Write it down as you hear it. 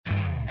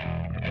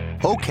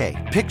Okay,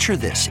 picture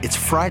this. It's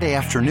Friday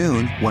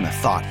afternoon when a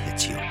thought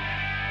hits you.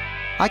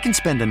 I can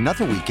spend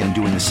another weekend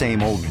doing the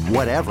same old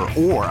whatever,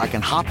 or I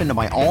can hop into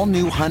my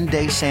all-new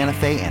Hyundai Santa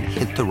Fe and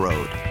hit the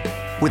road.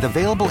 With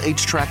available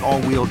H-Track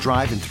all-wheel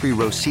drive and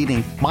 3-row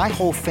seating, my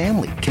whole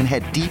family can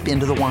head deep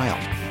into the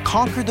wild.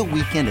 Conquer the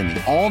weekend in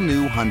the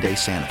all-new Hyundai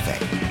Santa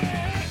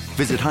Fe.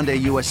 Visit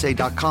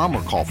HyundaiUSA.com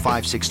or call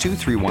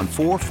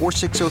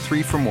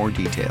 562-314-4603 for more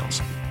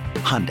details.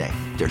 Hyundai,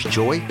 there's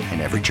joy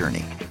in every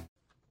journey.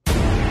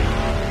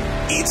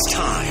 It's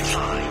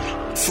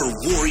time for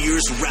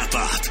Warriors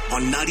Wrap-Up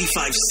on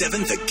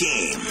 95.7 The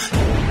Game.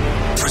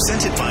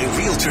 Presented by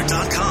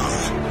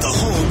Realtor.com, the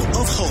home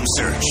of home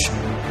search.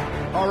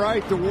 All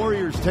right, the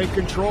Warriors take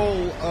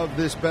control of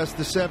this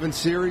best-of-7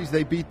 series.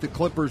 They beat the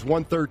Clippers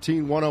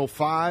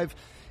 113-105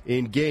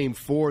 in Game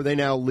 4. They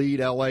now lead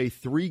L.A.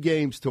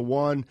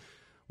 3-1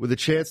 with a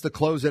chance to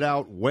close it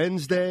out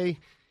Wednesday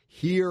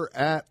here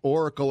at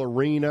Oracle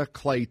Arena.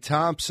 Klay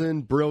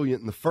Thompson,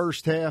 brilliant in the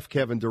first half.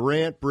 Kevin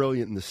Durant,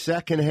 brilliant in the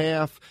second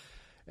half.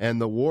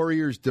 And the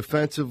Warriors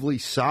defensively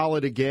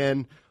solid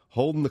again,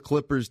 holding the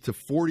Clippers to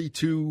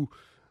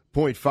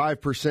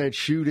 42.5%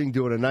 shooting,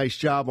 doing a nice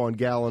job on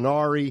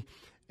Gallinari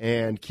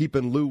and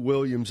keeping Lou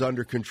Williams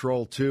under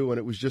control too. And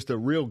it was just a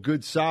real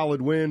good,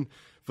 solid win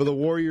for the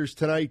Warriors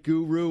tonight,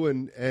 Guru.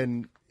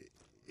 And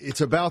it's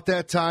about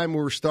that time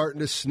we're starting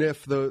to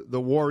sniff the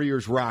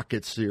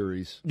Warriors-Rockets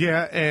series.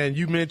 Yeah, and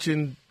you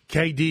mentioned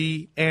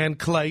KD and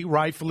Klay,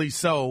 rightfully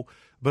so.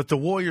 But the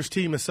Warriors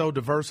team is so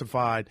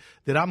diversified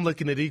that I'm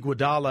looking at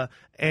Iguodala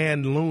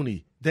and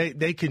Looney.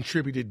 They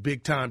contributed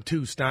big time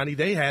too, Steiny.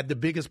 They had the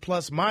biggest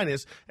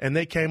plus-minus, and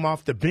they came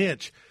off the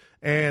bench.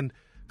 And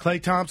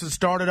Klay Thompson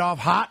started off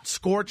hot,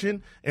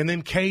 scorching, and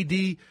then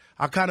KD,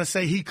 I kind of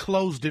say he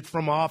closed it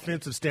from an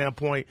offensive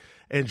standpoint,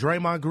 and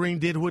Draymond Green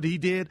did what he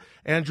did.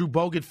 Andrew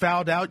Bogut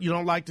fouled out. You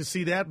don't like to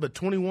see that, but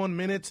 21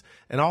 minutes,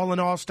 and all in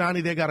all,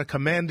 Steiny, they got a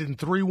commanding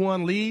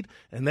 3-1 lead,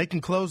 and they can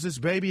close this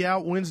baby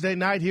out Wednesday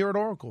night here at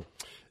Oracle.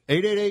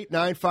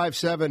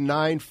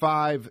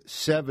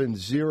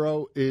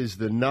 888-957-9570 is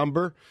the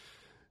number.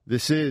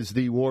 This is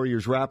the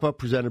Warriors Wrap-Up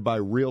presented by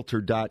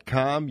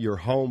Realtor.com, your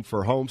home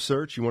for home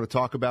search. You want to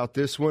talk about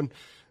this one?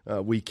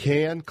 We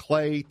can.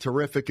 Klay,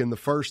 terrific in the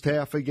first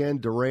half again.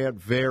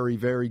 Durant, very,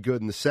 very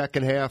good in the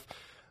second half.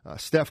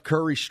 Steph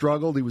Curry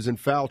struggled. He was in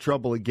foul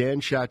trouble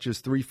again, shot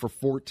just 3 for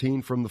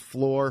 14 from the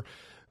floor.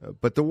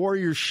 But the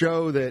Warriors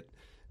show that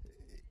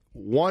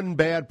one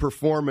bad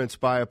performance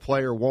by a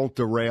player won't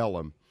derail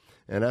them.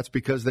 And that's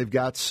because they've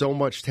got so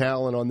much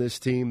talent on this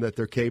team that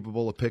they're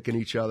capable of picking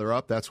each other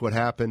up. That's what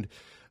happened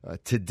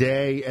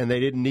today, and they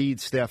didn't need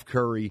Steph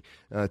Curry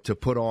to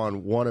put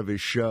on one of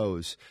his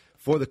shows.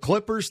 For the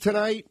Clippers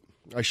tonight,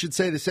 I should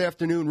say this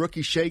afternoon,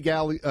 rookie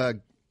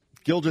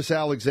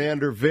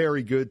Gilgeous-Alexander,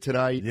 very good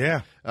tonight.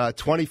 Yeah.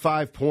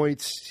 25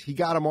 points. He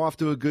got him off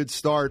to a good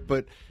start,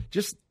 but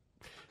just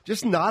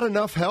not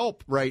enough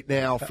help right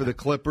now for the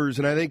Clippers.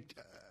 And I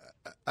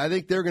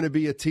think they're going to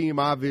be a team,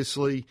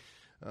 obviously,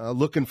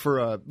 looking for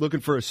a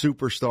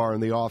superstar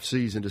in the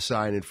offseason to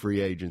sign in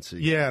free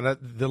agency. Yeah,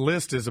 the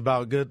list is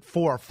about good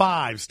 4 or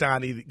 5,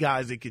 Steiny,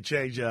 guys that could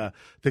change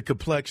the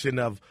complexion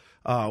of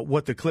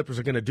what the Clippers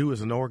are going to do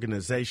as an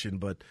organization.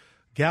 But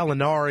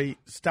Gallinari,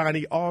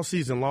 Steiny, all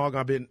season long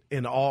I've been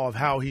in awe of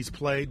how he's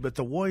played. But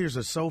the Warriors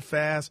are so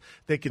fast,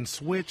 they can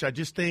switch. I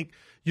just think,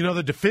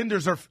 the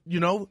defenders are,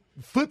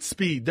 foot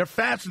speed. They're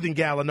faster than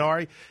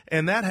Gallinari,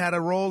 and that had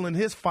a role in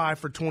his 5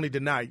 for 20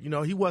 tonight.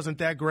 He wasn't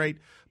that great,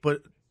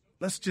 but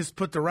let's just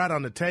put the right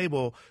on the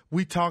table.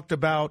 We talked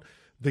about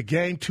the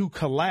Game 2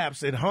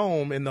 collapse at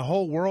home, and the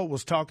whole world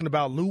was talking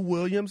about Lou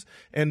Williams.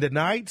 And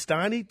tonight,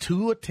 Steiny,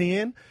 2 of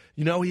 10.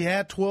 He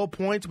had 12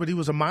 points, but he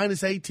was a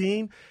minus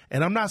 18.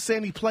 And I'm not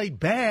saying he played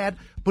bad,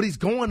 but he's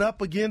going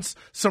up against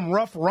some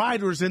rough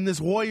riders in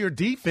this Warrior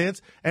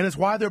defense, and it's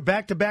why they're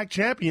back-to-back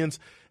champions.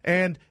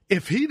 And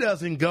if he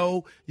doesn't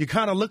go, you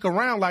kind of look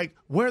around like,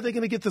 where are they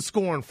going to get the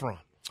scoring from?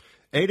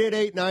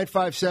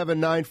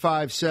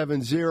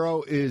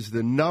 888-957-9570 is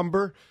the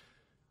number.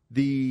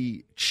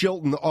 The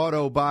Chilton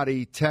Auto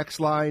Body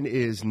text line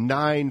is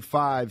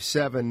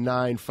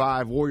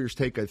 95795. Warriors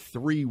take a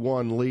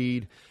 3-1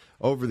 lead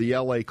over the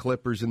L.A.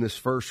 Clippers in this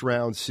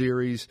first-round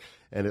series,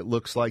 and it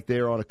looks like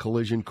they're on a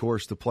collision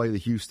course to play the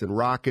Houston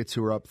Rockets,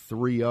 who are up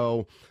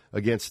 3-0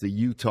 against the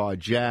Utah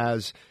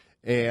Jazz.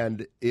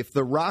 And if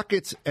the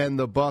Rockets and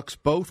the Bucks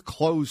both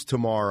close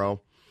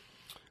tomorrow,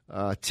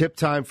 tip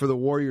time for the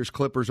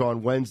Warriors-Clippers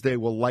on Wednesday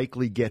will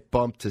likely get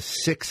bumped to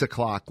 6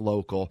 o'clock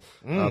local.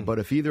 But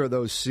if either of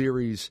those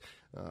series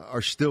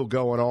are still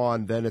going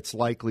on, then it's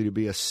likely to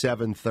be a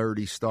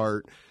 7:30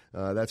 start.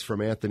 That's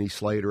from Anthony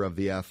Slater of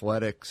The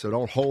Athletic. So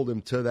don't hold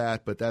him to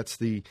that, but that's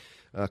the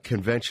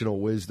conventional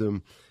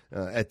wisdom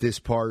at this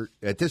point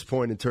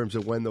in terms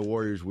of when the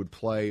Warriors would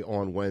play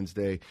on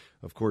Wednesday.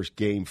 Of course,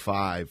 Game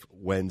 5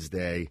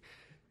 Wednesday.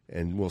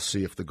 And we'll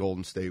see if the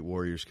Golden State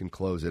Warriors can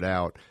close it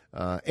out.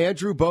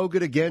 Andrew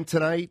Bogut again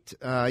tonight.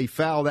 He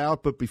fouled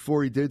out, but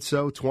before he did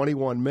so,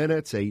 21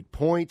 minutes, 8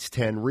 points,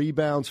 10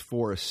 rebounds,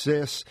 4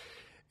 assists.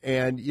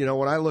 And,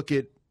 when I look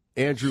at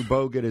Andrew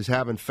Bogut as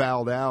having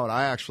fouled out,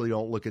 I actually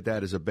don't look at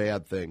that as a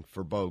bad thing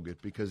for Bogut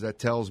because that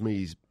tells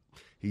me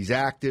he's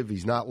active.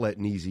 He's not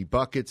letting easy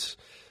buckets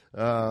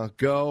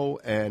go,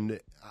 and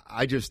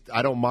I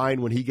don't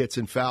mind when he gets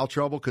in foul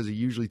trouble because he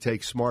usually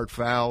takes smart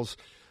fouls.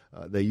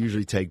 They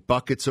usually take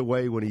buckets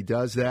away when he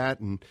does that,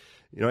 and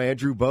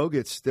Andrew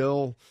Bogut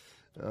still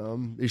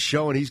is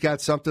showing he's got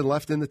something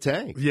left in the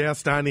tank. Yeah,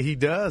 Steiny, he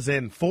does,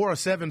 and 4 of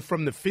 7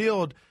 from the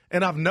field,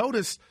 and I've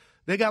noticed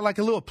they got like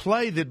a little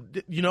play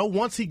that,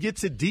 once he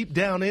gets it deep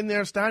down in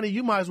there, Steiny,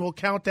 you might as well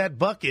count that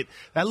bucket.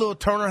 That little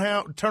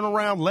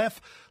turnaround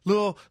left,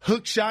 little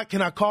hook shot,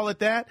 can I call it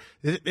that?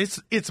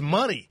 It's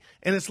money.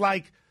 And it's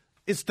like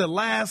it's the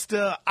last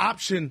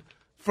option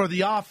for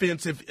the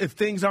offense if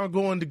things aren't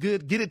going to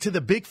good. Get it to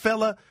the big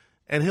fella,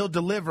 and he'll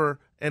deliver.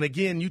 And,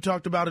 again, you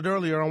talked about it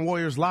earlier on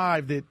Warriors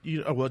Live that,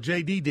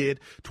 JD did,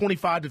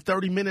 25 to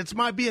 30 minutes.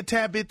 Might be a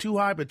tad bit too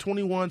high, but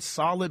 21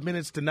 solid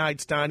minutes tonight,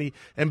 Steiny.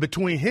 And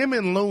between him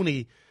and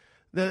Looney,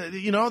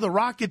 the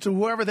Rockets or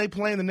whoever they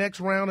play in the next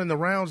round and the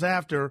rounds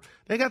after,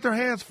 they got their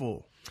hands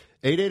full.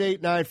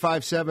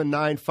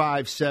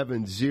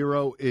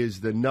 888-957-9570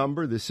 is the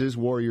number. This is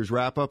Warriors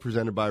Wrap-Up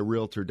presented by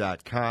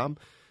Realtor.com,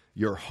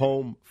 your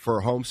home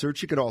for home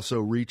search. You can also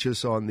reach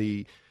us on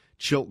the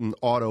Chilton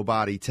Auto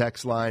Body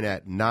text line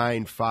at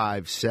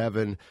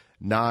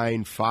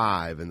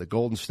 95795. And the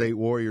Golden State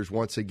Warriors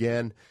once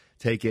again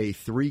take a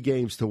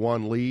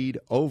 3-1 lead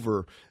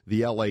over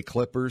the LA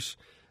Clippers.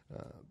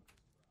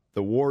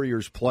 The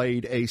Warriors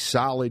played a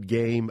solid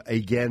game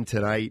again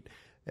tonight.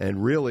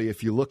 And really,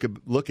 if you look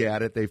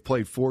at it, they've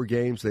played 4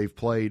 games. They've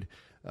played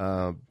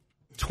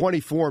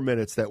 24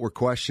 minutes that were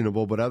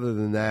questionable. But other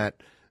than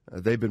that,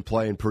 they've been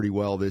playing pretty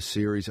well this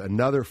series.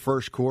 Another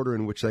first quarter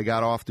in which they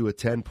got off to a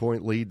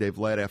 10-point lead. They've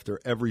led after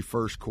every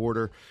first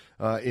quarter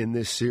in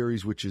this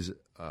series, which is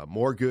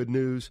more good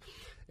news.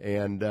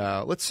 And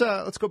let's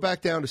go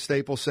back down to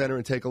Staples Center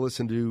and take a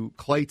listen to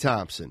Klay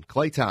Thompson.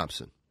 Klay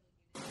Thompson.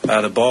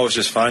 The ball was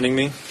just finding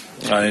me.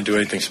 I didn't do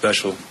anything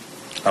special.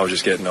 I was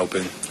just getting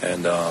open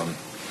and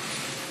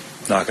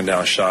knocking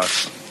down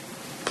shots,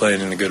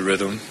 playing in a good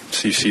rhythm.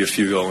 So you see a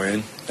few go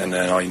in, and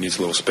then all you need is a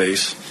little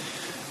space.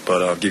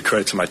 But give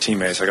credit to my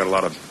teammates. I got a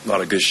lot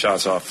of good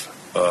shots off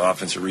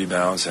offensive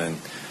rebounds and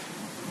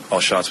all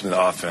shots within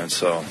the offense.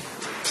 So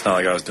it's not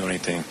like I was doing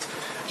anything.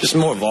 Just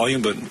more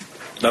volume, but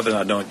nothing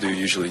I don't do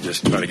usually.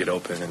 Just try to get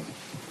open and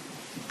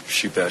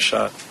shoot that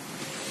shot.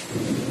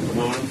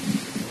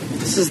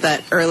 This is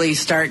that early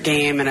start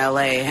game in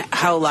LA.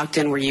 How locked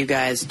in were you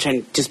guys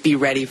trying to just be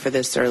ready for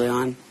this early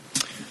on?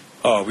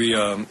 Oh, we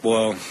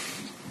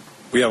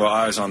have our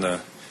eyes on the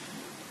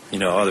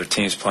other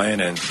teams playing,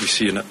 and we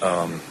see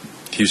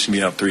Houston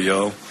being up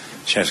 3-0,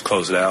 chance to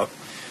close it out.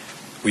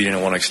 We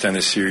didn't want to extend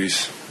this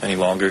series any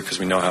longer because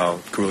we know how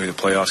grueling the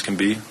playoffs can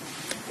be.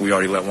 We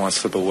already let one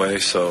slip away,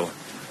 so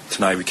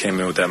tonight we came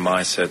in with that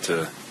mindset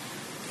to,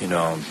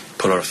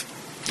 put our,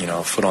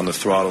 foot on the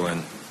throttle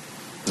and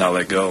not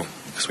let go,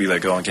 because we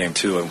let go in game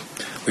 2, and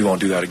we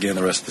won't do that again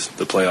the rest of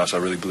the playoffs. I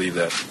really believe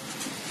that.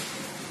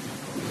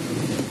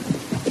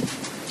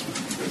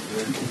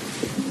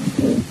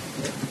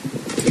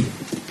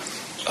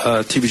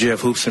 TBJ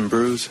of Hoops and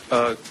Brews.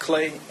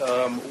 Klay,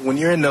 when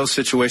you're in those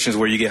situations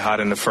where you get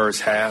hot in the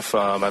first half,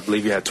 I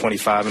believe you had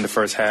 25 in the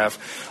first half,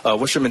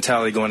 what's your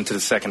mentality going into the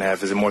second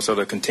half? Is it more so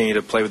to continue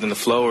to play within the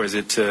flow, or is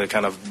it to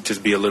kind of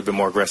just be a little bit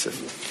more aggressive?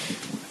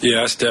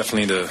 Yeah, it's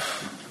definitely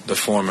the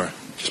former.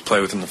 Just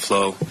play within the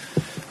flow.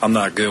 I'm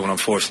not good when I'm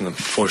forcing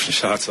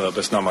shots up.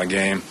 That's not my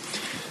game.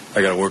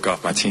 I got to work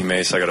off my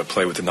teammates. I got to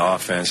play within the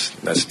offense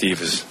that Steve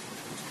has,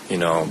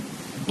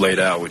 laid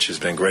out, which has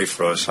been great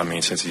for us,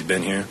 since he's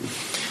been here.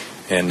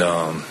 And,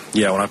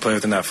 when I play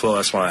within that flow,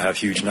 that's when I have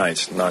huge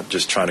nights, not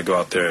just trying to go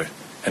out there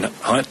and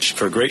hunt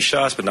for great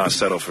shots, but not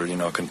settle for,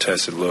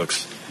 contested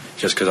looks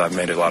just because I've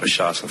made a lot of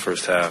shots in the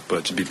first half.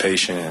 But to be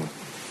patient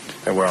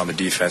and we're on the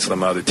defense, let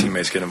my other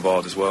teammates get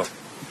involved as well.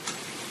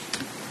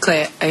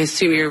 Klay, I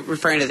assume you're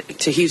referring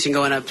to Houston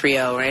going up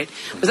 3-0, right?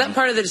 Was that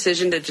part of the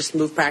decision to just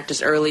move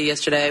practice early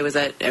yesterday? Was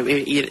that?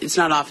 It's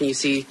not often you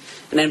see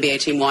an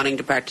NBA team wanting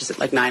to practice at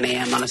like 9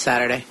 a.m. on a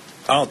Saturday.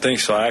 I don't think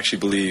so. I actually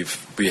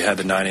believe we had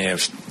the 9 a.m.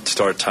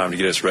 start time to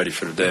get us ready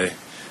for the day.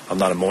 I'm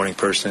not a morning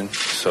person,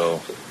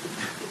 so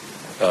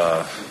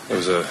it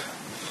was a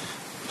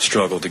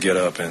struggle to get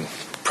up and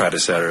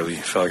practice that early.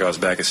 I felt like I was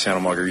back at Santa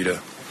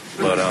Margarita.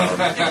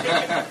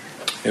 But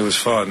it was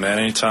fun, man.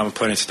 Anytime I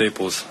play in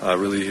Staples, I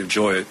really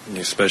enjoy it. And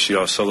especially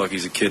I was so lucky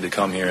as a kid to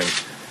come here and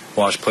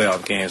watch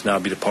playoff games, now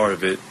be a part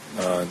of it.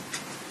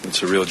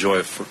 It's a real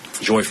joy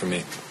for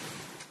me.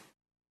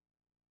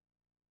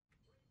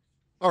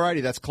 All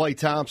righty, that's Klay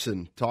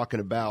Thompson talking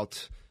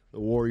about the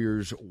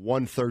Warriors'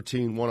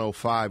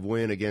 113-105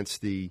 win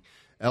against the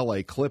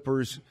L.A.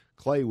 Clippers.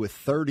 Klay with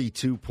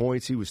 32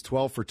 points. He was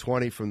 12 for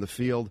 20 from the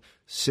field,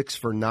 6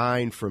 for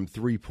 9 from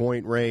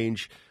three-point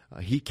range.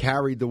 He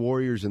carried the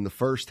Warriors in the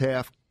first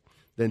half,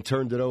 then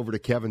turned it over to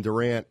Kevin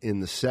Durant in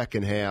the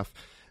second half,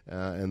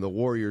 and the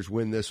Warriors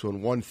win this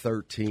one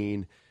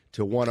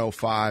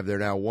 113-105. They're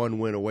now one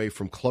win away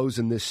from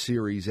closing this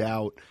series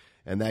out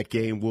and that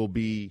game will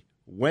be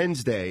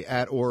Wednesday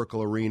at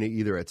Oracle Arena,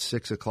 either at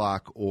 6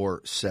 o'clock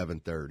or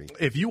 7:30.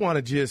 If you want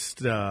to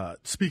just,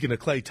 speaking of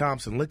Klay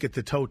Thompson, look at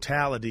the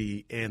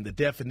totality and the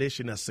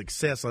definition of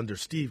success under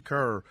Steve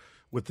Kerr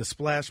with the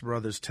Splash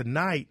Brothers.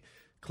 Tonight,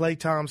 Klay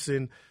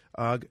Thompson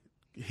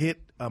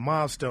hit a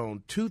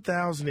milestone,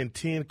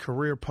 2010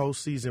 career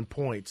postseason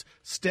points.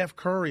 Steph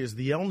Curry is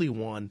the only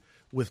one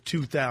with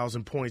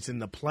 2,000 points in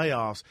the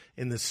playoffs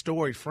in the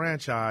storied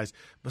franchise.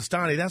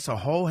 Bastani, that's a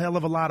whole hell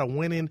of a lot of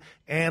winning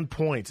and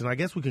points. And I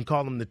guess we can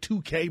call them the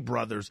 2K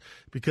brothers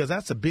because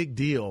that's a big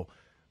deal.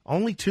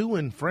 Only two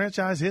in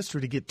franchise history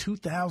to get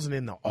 2,000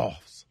 in the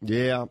offs.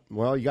 Yeah,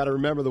 well, you got to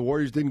remember the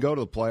Warriors didn't go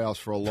to the playoffs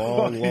for a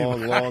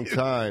long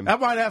time. That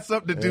might have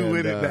something to do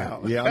with it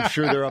now. Yeah, I'm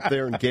sure they're up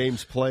there in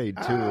games played,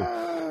 too.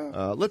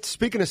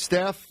 Speaking of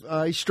Steph,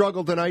 he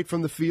struggled tonight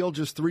from the field,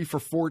 just 3 for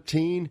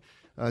 14.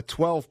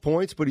 12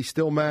 points, but he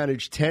still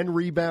managed 10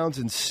 rebounds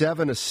and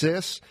 7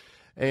 assists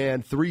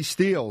and 3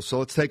 steals. So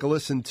let's take a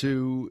listen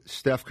to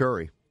Steph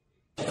Curry.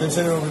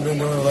 Continue what we've been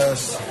doing the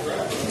last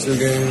 2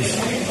 games.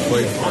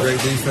 Played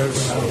great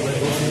defense.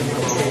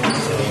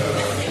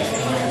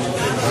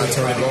 Not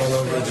turn the ball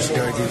over. Just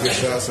got to get good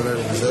shots on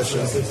every possession.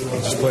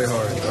 Just play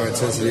hard. Our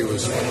intensity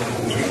was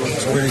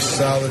pretty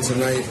solid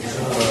tonight.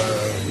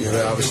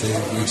 Obviously,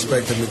 we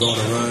expect them to go on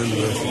a run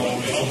with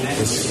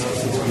this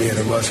being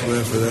a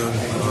must-win for them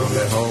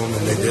at home,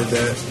 and they did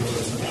that.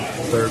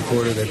 Third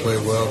quarter, they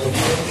played well.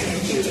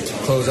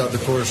 Close out the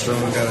quarter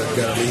strong, got a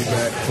lead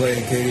back. Klay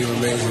and KD were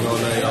amazing all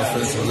night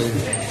offensively.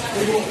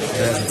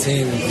 As a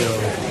team,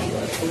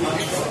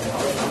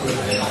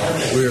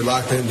 we were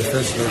locked in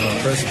defensively on our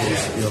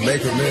principles.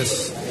 Make or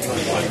miss,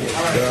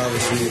 they're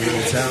obviously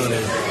really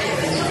talented.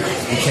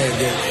 You can't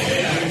get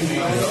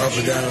up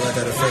or down, let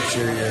that affect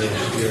your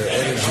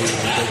energy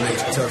that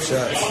makes tough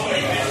shots.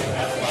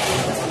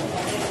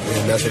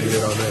 And that's what we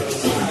did all night.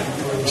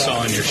 I saw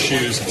on your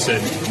shoes it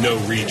said no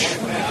reach.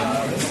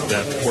 Did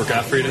that work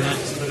out for you tonight?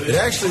 It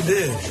actually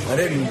did. I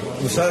didn't,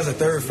 besides the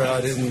third foul,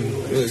 I didn't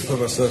really put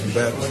myself in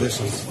bad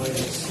positions.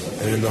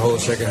 And in the whole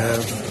second half,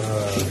 I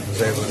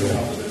was able to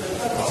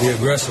be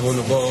aggressive on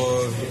the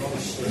ball,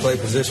 play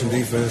position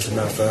defense and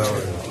not foul,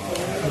 and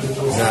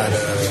not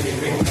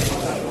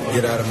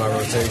get out of my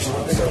rotation.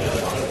 So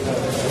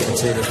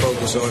continue to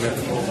focus on it.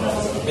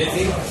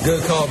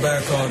 Good call,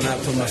 bad call, not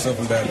put myself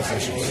in bad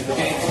positions.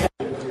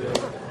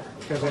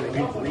 Guys had a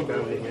good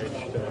rebounding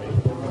edge today.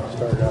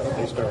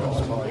 They started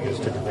out small, I guess,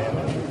 took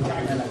advantage.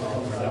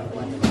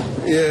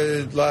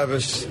 Yeah,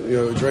 Lavish,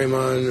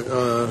 Draymond,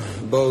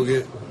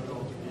 Bogut,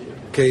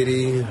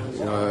 KD,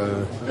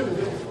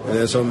 and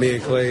that's on me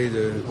and Klay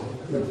to,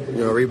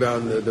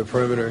 rebound the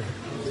perimeter.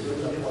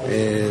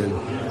 And,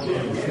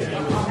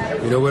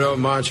 we know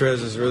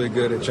Montrez is really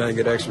good at trying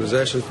to get extra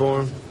possessions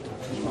for him.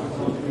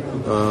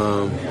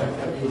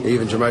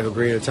 Even Jermichael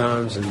Green at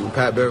times, and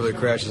Pat Beverly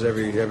crashes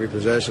every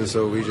possession,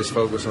 so we just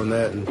focus on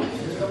that.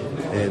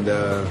 And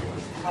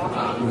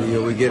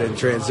we get in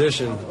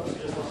transition,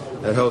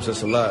 that helps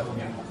us a lot,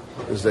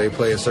 because they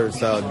play a certain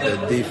style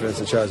of defense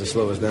and tries to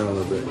slow us down a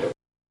little bit.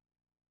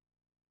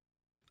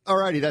 All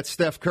righty, that's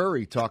Steph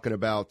Curry talking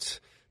about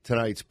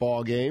tonight's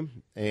ball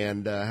game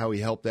and how he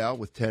helped out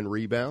with 10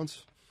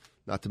 rebounds,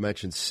 not to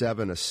mention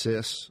 7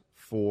 assists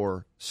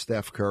for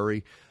Steph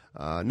Curry.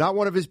 Not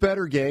one of his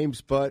better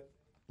games, but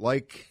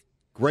like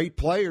great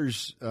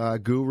players,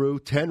 Guru,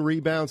 10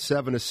 rebounds,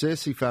 7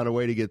 assists. He found a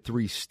way to get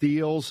 3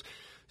 steals.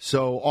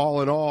 So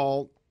all in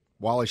all,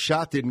 while his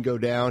shot didn't go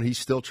down, he's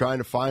still trying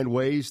to find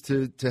ways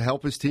to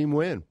help his team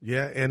win.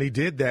 Yeah, and he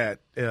did that.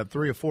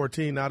 3 of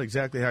 14, not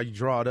exactly how you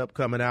draw it up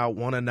coming out.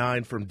 1 of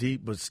 9 from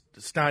deep. But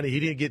Steiny, he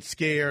didn't get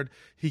scared.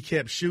 He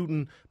kept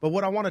shooting. But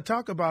what I want to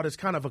talk about is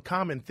kind of a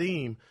common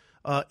theme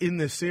in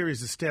this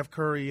series is Steph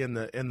Curry and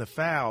the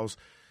fouls.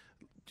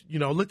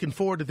 Looking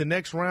forward to the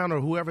next round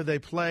or whoever they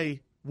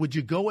play, would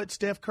you go at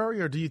Steph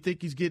Curry, or do you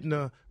think he's getting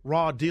a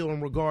raw deal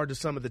in regard to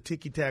some of the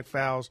ticky-tack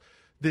fouls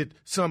that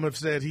some have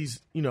said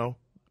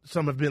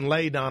some have been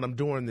laid on him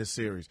during this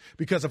series?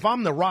 Because if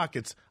I'm the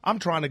Rockets, I'm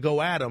trying to go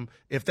at him.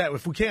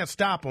 If we can't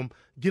stop him,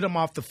 get him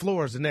off the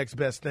floor is the next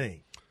best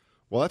thing.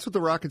 Well, that's what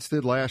the Rockets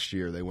did last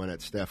year. They went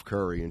at Steph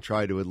Curry and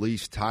tried to at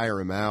least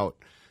tire him out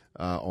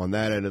on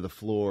that end of the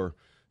floor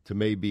to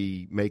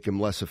maybe make him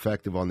less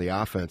effective on the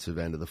offensive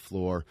end of the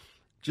floor.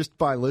 Just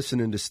by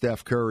listening to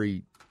Steph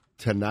Curry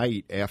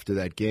tonight after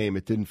that game,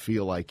 it didn't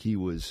feel like he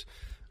was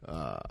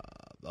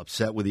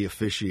upset with the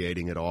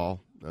officiating at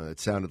all.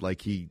 It sounded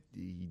like he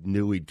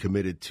knew he'd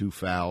committed 2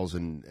 fouls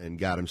and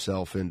got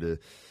himself into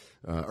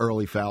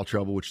early foul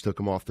trouble, which took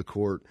him off the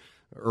court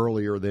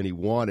earlier than he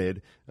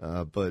wanted.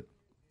 But,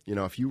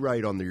 if you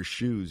write on your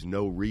shoes,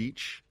 no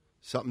reach,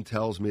 something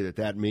tells me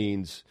that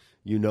means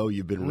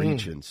you've been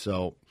reaching.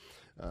 So,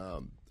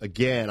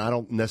 again, I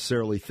don't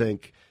necessarily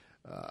think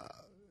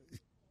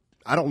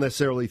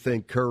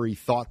Curry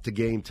thought the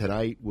game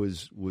tonight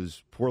was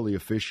poorly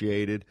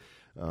officiated.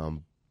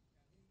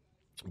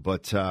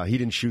 But he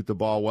didn't shoot the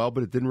ball well,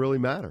 but it didn't really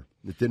matter.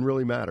 It didn't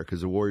really matter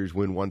because the Warriors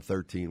win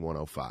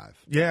 113-105.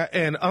 Yeah,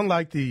 and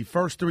unlike the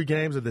first 3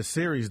 games of the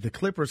series, the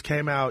Clippers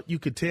came out, you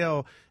could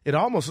tell it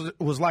almost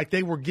was like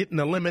they were getting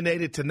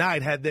eliminated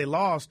tonight had they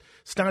lost.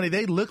 Steiny,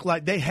 they looked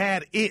like they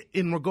had it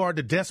in regard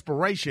to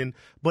desperation,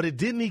 but it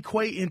didn't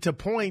equate into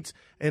points.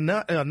 And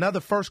another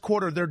first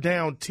quarter, they're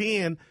down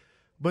 10.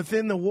 But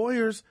then the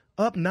Warriors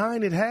up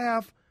 9 at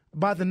half.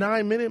 By the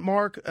 9-minute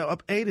mark,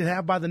 up 8 at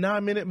half. By the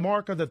 9-minute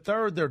mark of the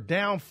third, they're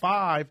down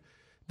 5.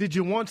 Did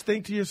you once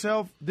think to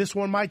yourself, this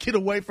one might get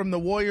away from the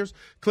Warriors?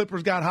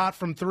 Clippers got hot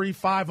from 3,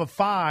 5 of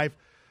 5.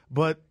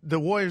 But the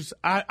Warriors,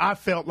 I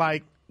felt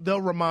like they'll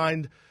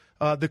remind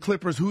the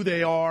Clippers who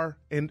they are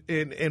and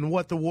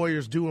what the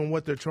Warriors do and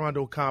what they're trying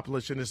to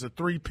accomplish. And it's a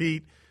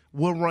three-peat.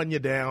 We'll run you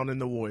down, and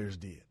the Warriors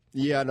did.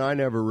 Yeah, and I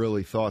never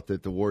really thought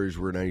that the Warriors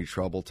were in any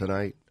trouble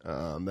tonight.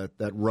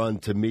 That run,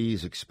 to me,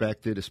 is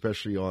expected,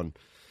 especially on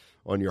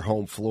your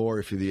home floor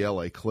if you're the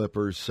L.A.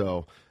 Clippers.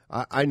 So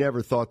I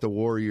never thought the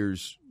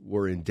Warriors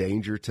were in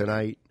danger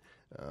tonight.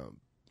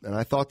 And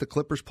I thought the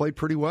Clippers played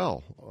pretty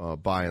well,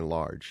 by and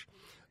large.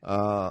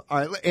 All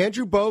right,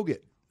 Andrew Bogut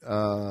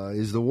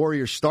is the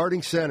Warriors'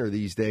 starting center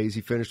these days.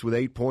 He finished with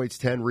 8 points,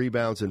 10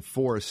 rebounds, and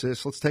 4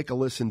 assists. Let's take a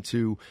listen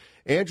to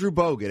Andrew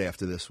Bogut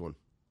after this one.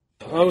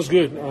 It was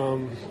good.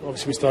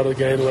 Obviously, we started the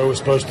game the way we were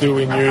supposed to.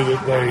 We knew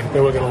that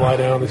they were going to lie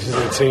down. This is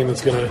a team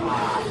that's going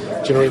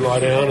to generally lie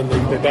down, and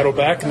they battled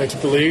back and they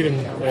took the lead. And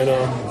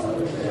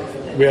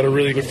we had a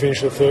really good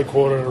finish of the third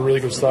quarter and a really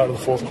good start of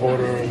the fourth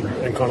quarter,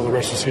 and kind of the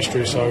rest is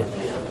history. So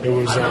it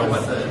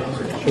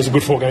was a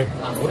good 4 game.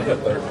 What did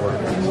that third quarter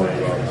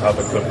how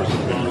the Clippers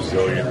have been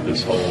resilient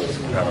this whole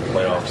kind of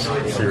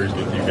playoffs series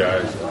with you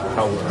guys?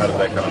 How did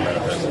that kind of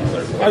manifest in the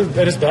third quarter?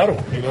 They just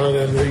battle, you know.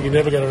 You're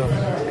never going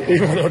to,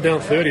 even when they were down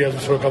 30, as we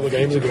saw a couple of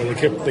games ago,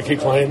 they keep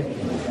playing.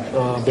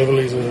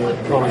 Beverly's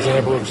a prime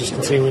example of just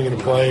continuing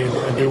to play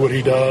and do what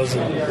he does.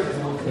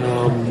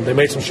 And they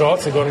made some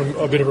shots. They got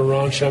a bit of a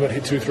run. Shamet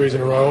hit 2 threes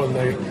in a row, and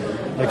they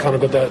kind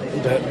of got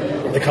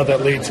that they cut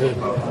that lead to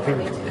I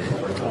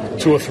think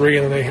 2 or 3,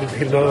 and then they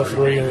hit another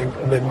 3,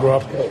 and then go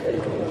up,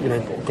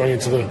 going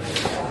into the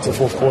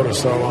fourth quarter.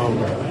 So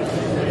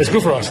it's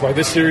good for us. Like,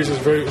 this series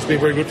it's been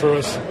very good for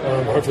us.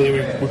 Hopefully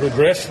we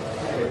progress.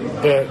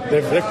 But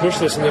they've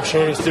pushed us and they've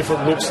shown us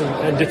different looks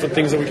and different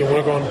things that we can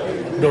work on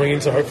going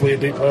into hopefully a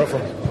deep playoff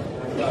run.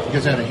 You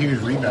guys had a huge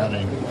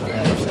rebounding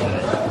advantage tonight.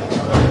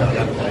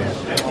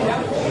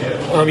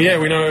 Yeah,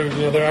 we know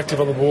they're active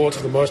on the boards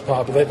for the most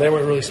part, but they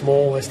weren't really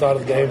small. They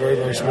started the game very,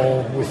 very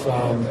small with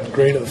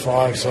Green at the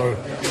 5, so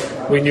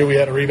we knew we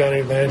had a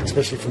rebounding advantage,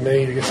 especially for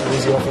me, to get some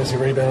easy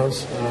offensive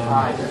rebounds.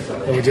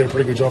 And we did a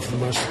pretty good job for the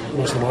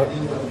most of the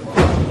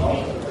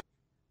night.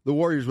 The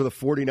Warriors with a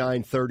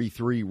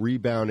 49-33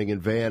 rebounding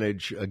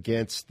advantage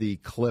against the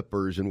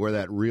Clippers, and where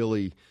that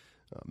really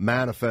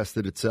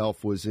manifested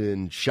itself was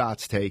in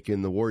shots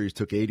taken. The Warriors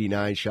took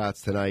 89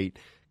 shots tonight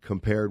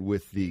compared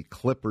with the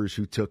Clippers,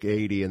 who took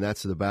 80, and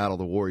that's the battle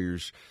the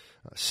Warriors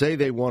say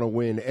they want to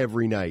win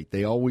every night.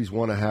 They always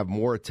want to have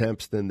more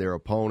attempts than their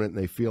opponent,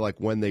 and they feel like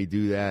when they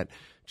do that,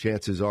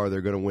 chances are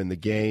they're going to win the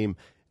game.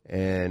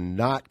 And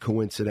not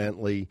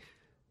coincidentally,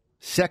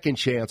 second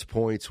chance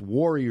points,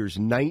 Warriors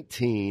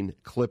 19,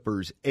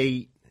 Clippers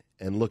 8.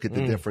 And look at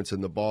the difference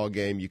in the ball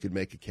game. You could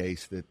make a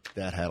case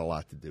that had a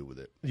lot to do with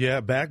it. Yeah,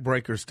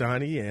 backbreaker,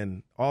 Steiny.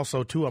 And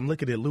also, too, I'm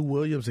looking at Lou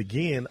Williams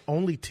again.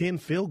 Only 10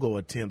 field goal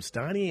attempts,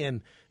 Steiny.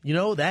 And,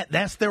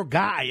 that's their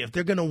guy. If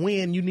they're going to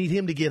win, you need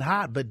him to get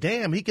hot. But,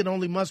 damn, he can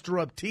only muster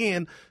up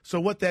 10. So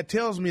what that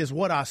tells me is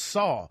what I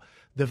saw.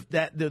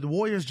 The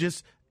Warriors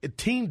just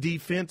team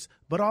defense,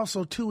 but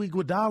also, too,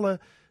 Iguodala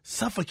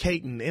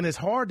suffocating. And it's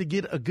hard to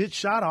get a good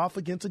shot off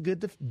against a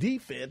good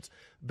defense.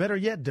 Better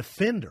yet,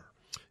 defender.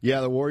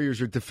 Yeah, the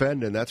Warriors are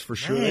defending, that's for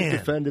sure. They've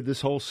defended this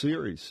whole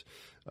series.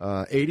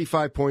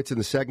 85 points in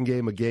the second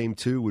game of Game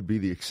 2 would be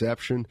the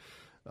exception.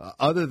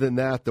 Other than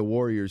that, the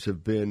Warriors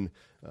have been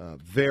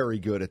very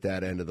good at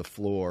that end of the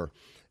floor.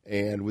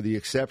 And with the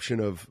exception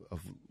of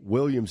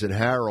Williams and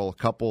Harrell,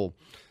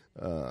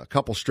 a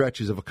couple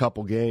stretches of a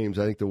couple games,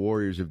 I think the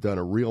Warriors have done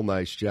a real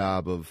nice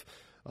job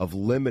of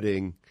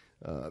limiting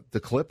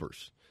the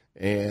Clippers.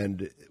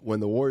 And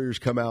when the Warriors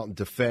come out and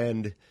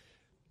defend,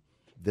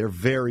 they're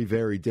very,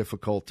 very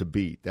difficult to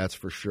beat, that's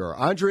for sure.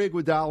 Andre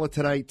Iguodala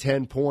tonight,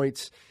 10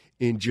 points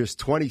in just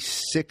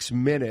 26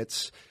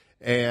 minutes.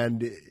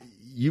 And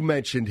you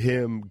mentioned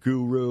him,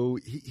 Guru.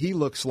 He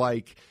looks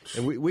like,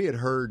 and we had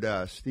heard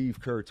Steve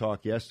Kerr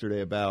talk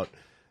yesterday about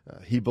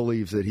he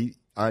believes that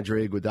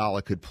Andre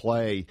Iguodala could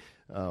play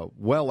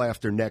well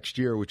after next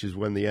year, which is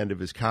when the end of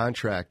his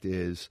contract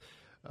is.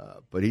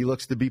 But he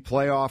looks to be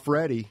playoff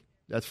ready,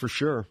 that's for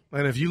sure.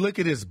 And if you look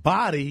at his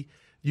body,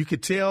 you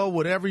could tell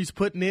whatever he's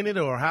putting in it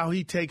or how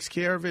he takes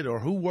care of it or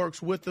who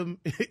works with him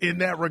in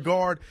that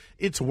regard,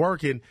 it's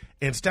working.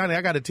 And Steiny,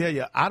 I got to tell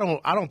you, I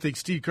don't think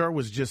Steve Kerr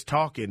was just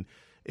talking.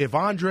 If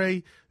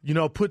Andre,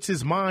 puts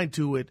his mind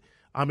to it,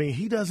 I mean,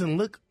 he doesn't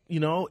look,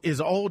 as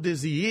old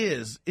as he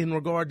is in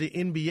regard to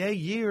NBA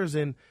years.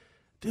 And,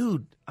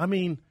 dude, I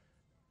mean,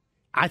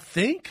 I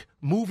think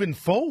moving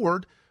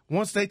forward,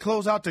 once they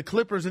close out the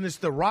Clippers and it's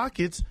the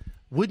Rockets,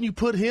 wouldn't you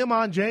put him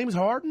on James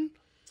Harden?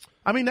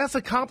 I mean, that's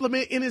a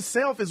compliment in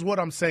itself is what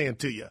I'm saying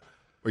to you.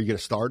 Are you going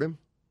to start him?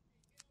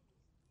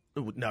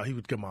 No, he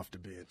would come off the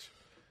bench.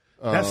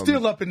 That's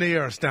still up in the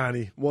air,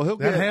 Steiny. Well,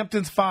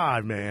 Hampton's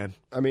 5, man.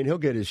 I mean, he'll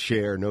get his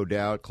share, no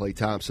doubt. Klay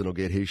Thompson will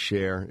get his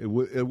share. It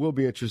will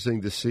be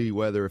interesting to see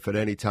whether, if at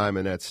any time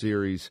in that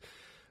series,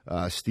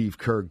 Steve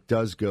Kerr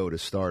does go to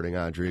starting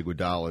Andre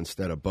Iguodala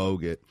instead of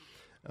Bogut.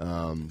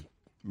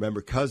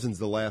 Remember, Cousins,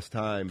 the last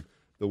time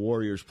the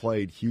Warriors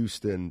played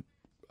Houston,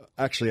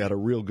 actually had a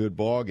real good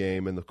ball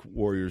game, and the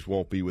Warriors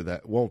won't be with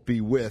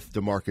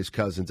DeMarcus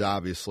Cousins,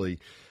 obviously,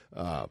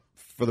 for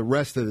the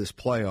rest of this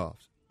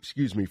playoffs.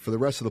 For the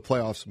rest of the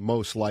playoffs,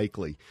 most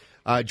likely.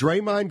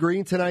 Draymond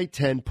Green tonight,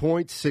 10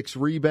 points, 6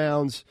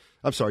 rebounds.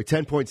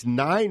 10 points,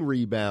 9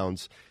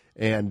 rebounds,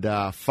 and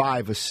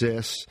 5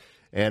 assists.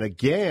 And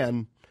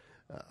again,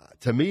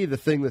 to me, the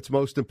thing that's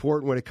most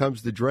important when it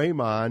comes to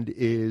Draymond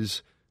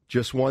is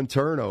just 1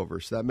 turnover.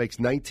 So that makes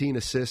 19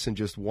 assists and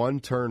just 1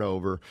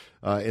 turnover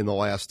in the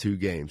last 2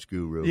 games,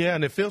 Guru. Yeah,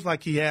 and it feels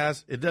like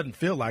it doesn't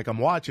feel like I'm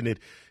watching it.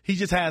 He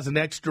just has an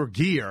extra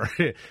gear.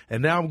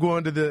 And now I'm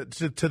going to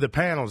the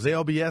panels, the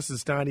LBS and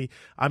Steiny.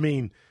 I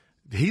mean,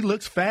 he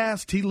looks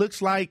fast. He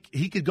looks like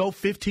he could go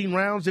 15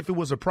 rounds if it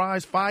was a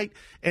prize fight,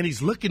 and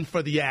he's looking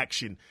for the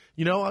action.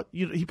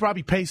 He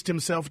probably paced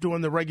himself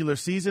during the regular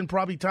season.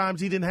 Probably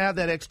times he didn't have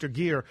that extra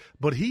gear,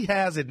 but he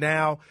has it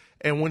now.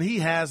 And when he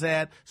has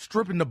that,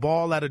 stripping the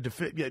ball out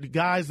of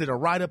guys that are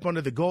right up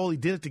under the goal, he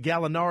did it to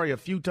Gallinari a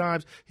few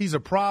times. He's a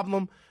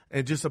problem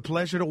and just a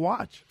pleasure to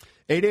watch.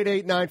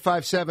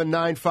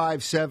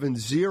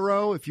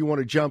 888-957-9570 if you want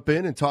to jump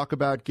in and talk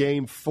about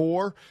Game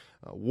 4.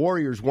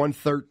 Warriors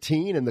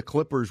 113 and the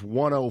Clippers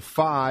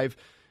 105.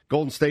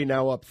 Golden State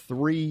now up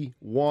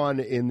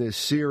 3-1 in this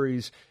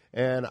series.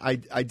 And I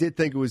did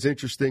think it was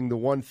interesting. The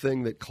one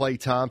thing that Klay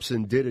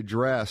Thompson did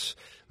address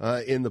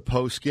in the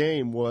post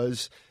game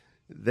was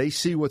they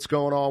see what's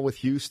going on with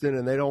Houston,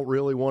 and they don't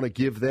really want to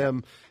give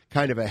them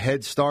kind of a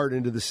head start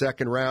into the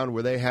second round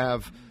where they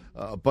have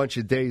a bunch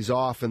of days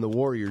off and the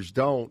Warriors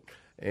don't.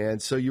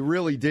 And so you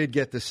really did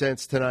get the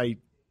sense tonight,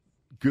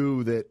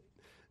 Goo, that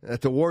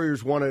the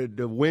Warriors wanted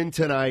to win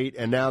tonight,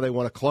 and now they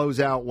want to close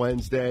out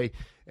Wednesday.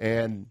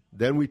 And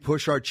then we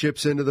push our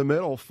chips into the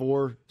middle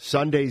for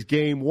Sunday's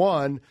Game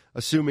 1,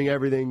 assuming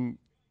everything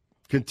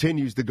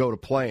continues to go to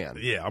plan.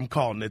 Yeah, I'm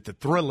calling it the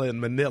Thriller in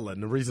Manila.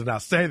 And the reason I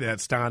say that,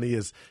 Steiny,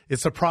 is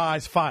it's a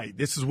prize fight.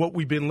 This is what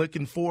we've been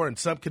looking for, and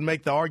some can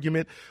make the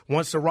argument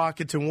once the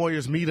Rockets and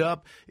Warriors meet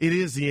up, it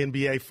is the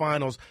NBA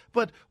Finals.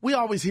 But we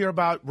always hear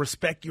about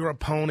respect your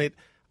opponent.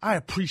 I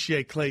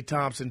appreciate Klay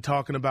Thompson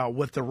talking about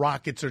what the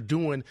Rockets are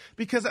doing,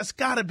 because that's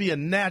got to be a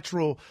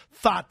natural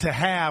thought to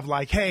have,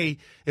 like, hey,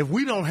 if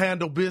we don't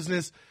handle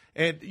business,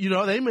 and,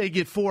 they may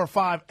get 4 or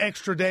 5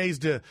 extra days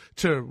to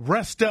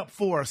rest up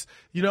for us,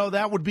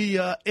 that would be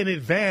an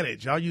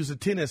advantage. I'll use a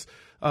tennis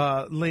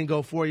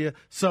lingo for you.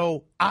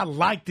 So I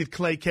like that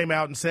Klay came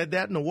out and said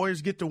that, and the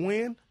Warriors get to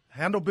win,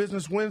 handle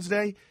business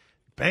Wednesday.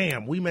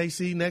 Bam, we may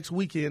see next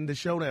weekend the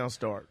showdown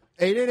start.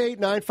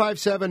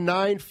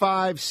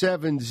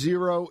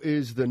 888-957-9570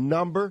 is the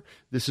number.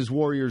 This is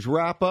Warriors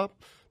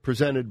Wrap-Up,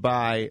 presented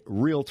by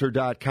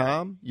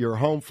Realtor.com, your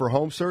home for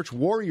home search.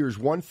 Warriors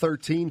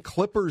 113,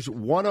 Clippers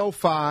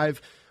 105.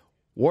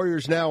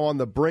 Warriors now on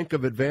the brink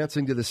of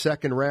advancing to the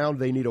second round.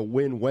 They need a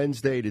win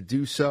Wednesday to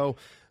do so.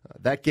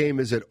 That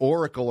game is at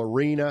Oracle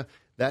Arena.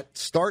 That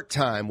start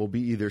time will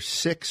be either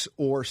 6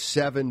 or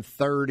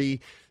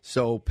 7:30,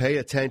 so pay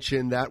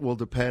attention. That will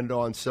depend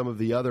on some of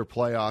the other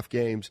playoff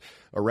games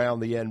around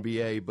the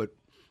NBA, but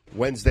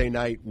Wednesday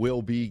night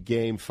will be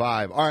Game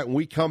 5. All right, when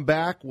we come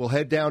back, we'll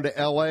head down to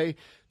L.A.,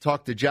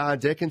 talk to John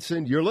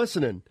Dickinson. You're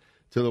listening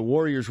to the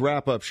Warriors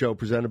Wrap-Up Show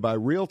presented by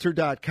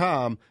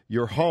Realtor.com,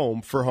 your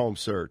home for home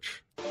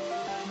search.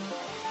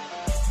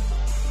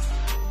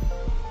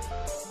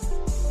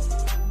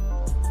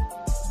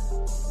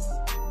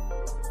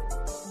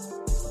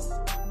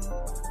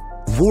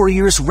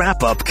 Warriors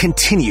Wrap-Up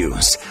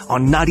continues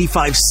on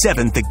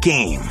 95.7 The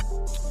Game.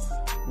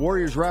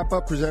 Warriors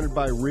Wrap-Up presented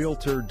by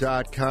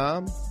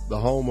Realtor.com, the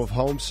home of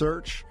home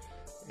search.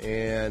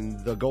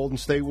 And the Golden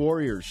State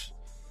Warriors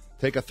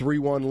take a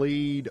 3-1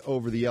 lead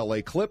over the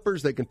L.A.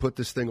 Clippers. They can put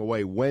this thing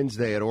away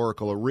Wednesday at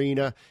Oracle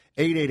Arena.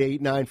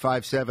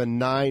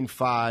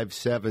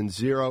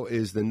 888-957-9570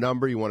 is the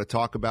number. You want to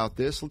talk about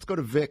this? Let's go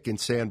to Vic in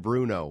San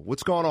Bruno.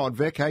 What's going on,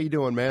 Vic? How you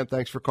doing, man?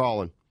 Thanks for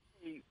calling.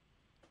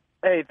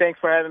 Hey, thanks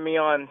for having me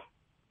on.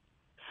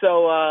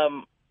 So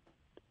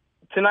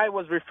tonight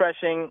was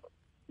refreshing.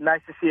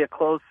 Nice to see a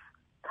close,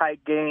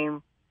 tight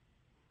game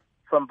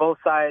from both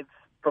sides,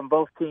 from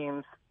both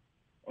teams.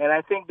 And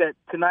I think that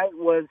tonight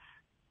was,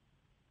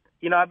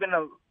 I've been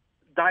a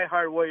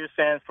diehard Warriors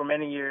fan for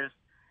many years.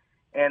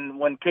 And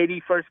when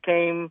KD first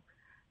came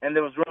and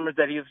there was rumors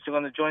that he was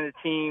going to join the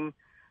team,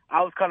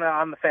 I was kind of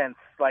on the fence.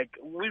 Like,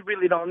 we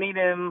really don't need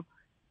him.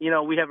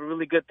 We have a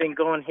really good thing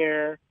going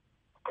here.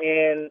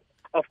 And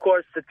of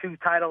course, the 2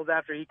 titles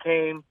after he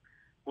came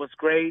was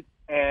great,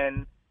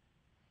 and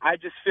I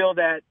just feel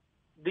that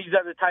these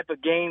are the type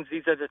of games,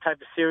 these are the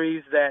type of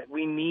series that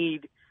we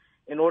need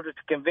in order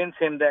to convince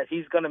him that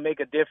he's going to make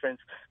a difference.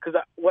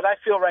 Because what I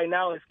feel right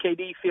now is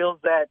KD feels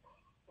that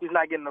he's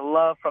not getting the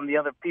love from the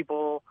other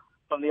people,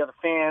 from the other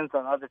fans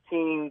on other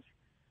teams.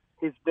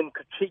 He's been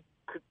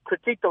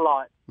critiqued a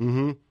lot.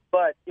 Mm-hmm.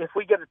 But if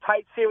we get a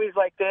tight series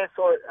like this,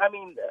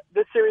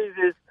 this series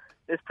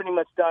is pretty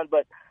much done,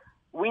 but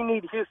we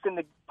need Houston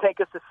to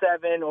take us to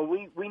 7, or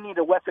we need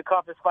a Western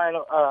Conference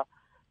final,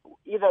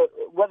 either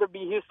whether it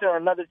be Houston or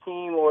another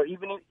team, or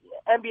even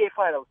NBA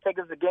Finals, take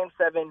us to Game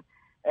 7,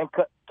 and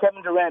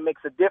Kevin Durant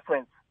makes a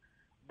difference.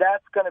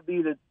 That's going to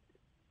be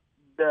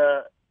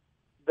the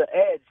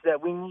edge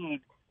that we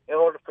need in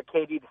order for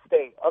KD to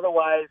stay.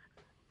 Otherwise,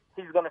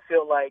 he's going to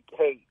feel like,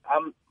 hey,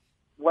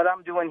 what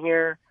I'm doing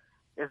here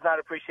is not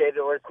appreciated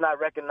or it's not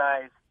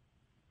recognized.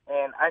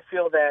 And I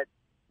feel that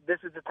this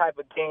is the type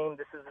of game,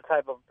 this is the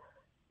type of...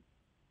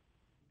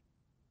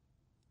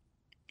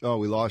 Oh,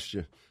 we lost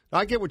you.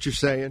 I get what you're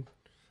saying.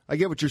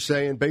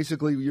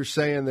 Basically, you're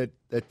saying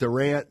that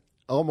Durant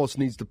almost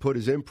needs to put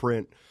his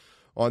imprint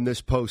on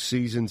this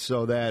postseason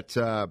so that,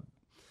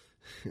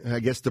 I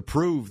guess, to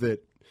prove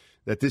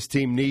that this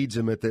team needs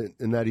him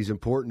and that he's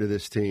important to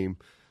this team.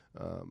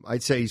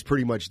 I'd say he's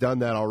pretty much done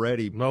that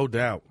already. No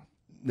doubt.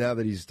 Now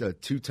that he's a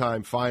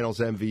 2-time Finals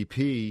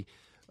MVP.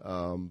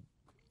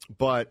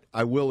 But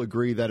I will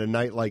agree that a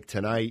night like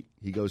tonight,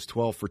 he goes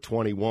 12 for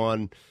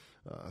 21,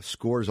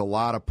 scores a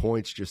lot of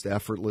points just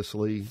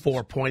effortlessly.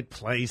 4-point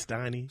play,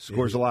 Steiny.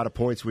 Scores a lot of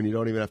points when you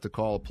don't even have to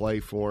call a play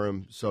for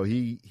him. So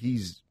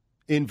he's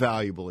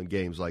invaluable in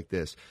games like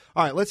this.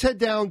 All right, let's head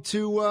down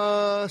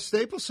to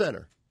Staples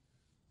Center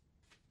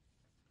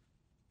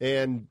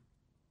and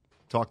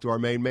talk to our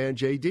main man,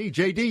 JD.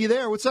 JD, you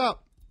there? What's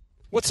up?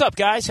 What's up,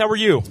 guys? How are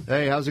you?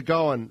 Hey, how's it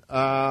going?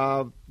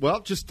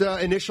 Just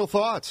initial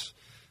thoughts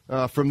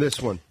from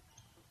this one.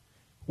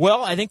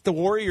 Well, I think the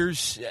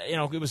Warriors,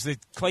 it was the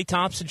Klay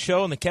Thompson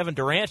show and the Kevin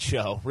Durant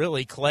show,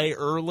 really. Klay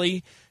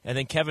early and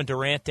then Kevin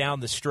Durant down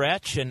the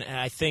stretch. And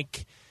I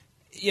think,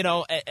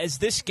 as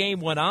this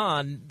game went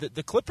on,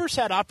 the Clippers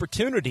had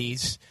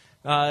opportunities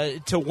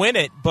to win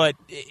it, but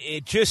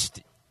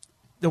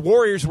the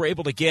Warriors were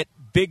able to get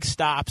big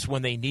stops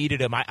when they needed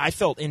them. I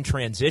felt in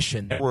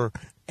transition.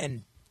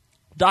 And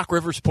Doc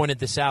Rivers pointed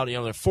this out, they're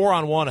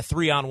 4-on-1, a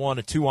 3-on-1,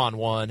 a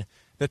 2-on-1,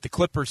 that the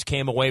Clippers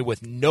came away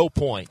with no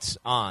points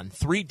on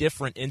 3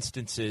 different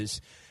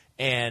instances.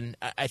 And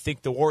I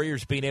think the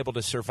Warriors being able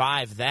to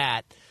survive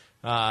that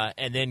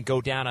and then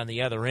go down on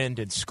the other end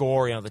and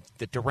score,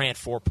 the Durant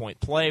 4-point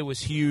play was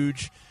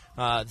huge,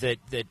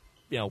 that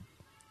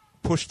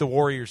pushed the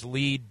Warriors'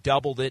 lead,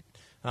 doubled it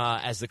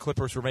as the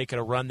Clippers were making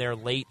a run there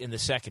late in the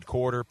second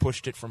quarter,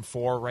 pushed it from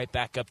 4 right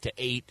back up to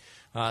 8.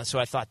 So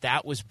I thought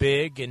that was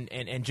big,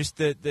 and just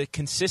the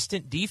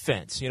consistent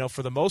defense.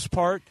 For the most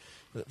part,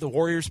 the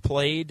Warriors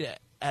played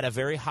at a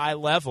very high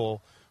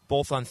level,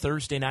 both on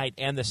Thursday night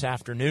and this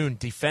afternoon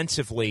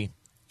defensively.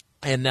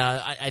 And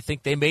I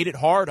think they made it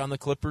hard on the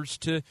Clippers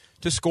to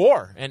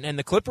score. And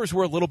the Clippers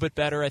were a little bit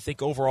better, I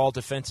think, overall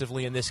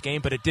defensively in this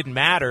game, but it didn't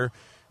matter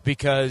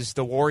because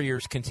the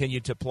Warriors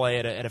continued to play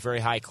at a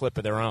very high clip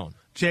of their own.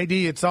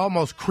 JD, it's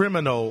almost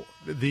criminal,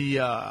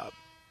 the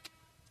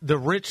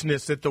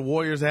richness that the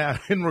Warriors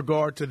have in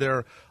regard to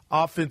their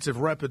offensive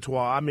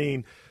repertoire. I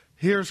mean,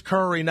 here's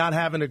Curry not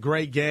having a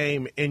great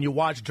game, and you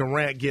watch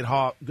Durant get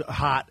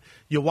hot.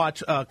 You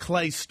watch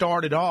Klay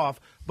start it off.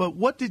 But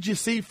what did you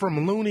see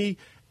from Looney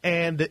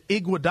and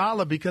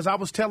Iguodala? Because I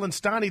was telling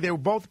Steiny they were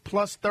both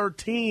plus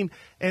 13,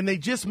 and they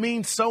just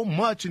mean so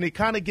much, and it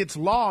kind of gets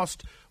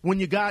lost when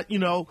you got,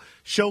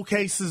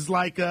 showcases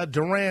like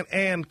Durant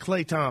and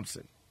Klay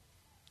Thompson.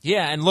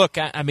 Yeah, and look,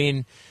 I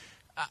mean,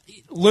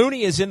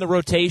 Looney is in the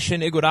rotation.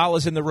 Iguodala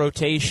is in the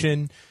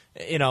rotation.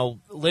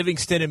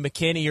 Livingston and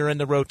McKinney are in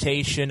the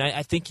rotation.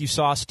 I think you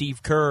saw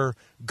Steve Kerr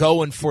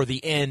going for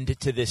the end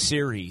to this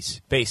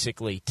series,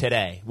 basically,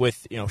 today,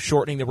 with,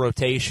 shortening the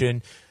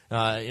rotation.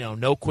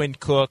 No Quinn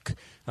Cook.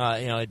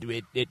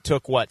 It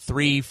took,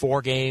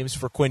 3-4 games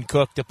for Quinn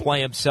Cook to play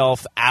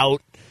himself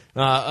out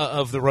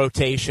of the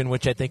rotation,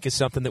 which I think is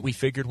something that we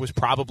figured was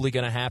probably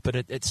going to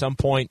happen at some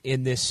point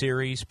in this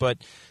series. But,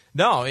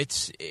 no,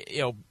 it's,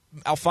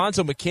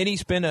 Alfonso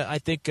McKinney's been,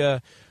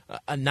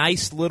 a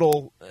nice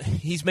little –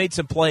 he's made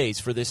some plays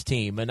for this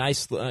team, a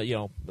nice,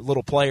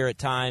 little player at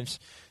times.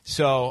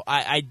 So,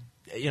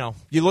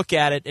 you look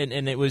at it,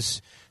 and it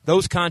was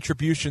those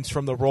contributions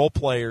from the role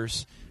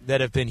players that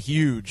have been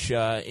huge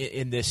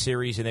in this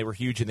series, and they were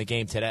huge in the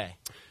game today.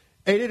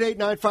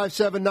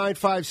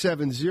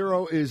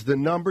 888-957-9570 is the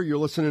number. You're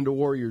listening to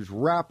Warriors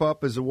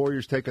Wrap-Up as the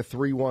Warriors take a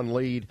 3-1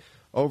 lead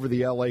over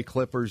the L.A.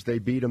 Clippers. They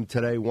beat them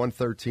today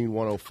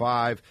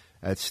 113-105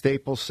 at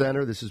Staples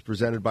Center. This is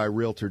presented by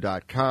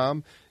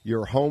Realtor.com,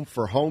 your home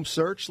for home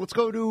search. Let's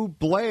go to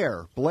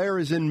Blair. Blair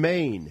is in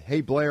Maine. Hey,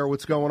 Blair,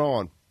 what's going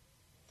on?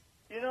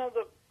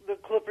 The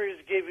Clippers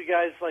gave you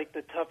guys,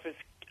 the toughest.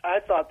 I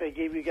thought they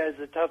gave you guys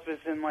the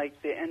toughest in,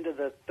 the end of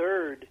the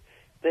third.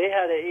 They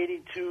had an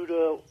 82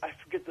 to, I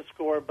forget the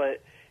score,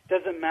 but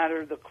doesn't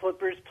matter. The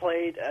Clippers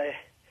played a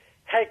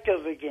heck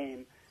of a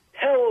game,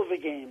 hell of a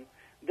game.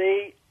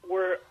 They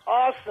were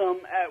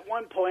awesome at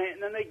one point,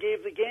 and then they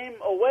gave the game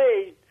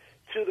away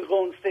to the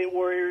Golden State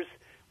Warriors,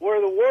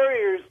 where the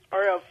Warriors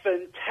are a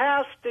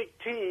fantastic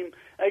team,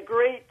 a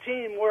great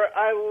team where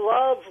I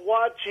love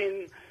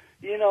watching,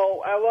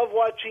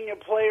 a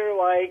player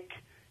like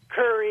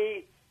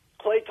Curry,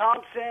 Klay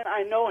Thompson.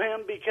 I know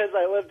him because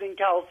I lived in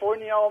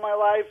California all my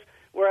life,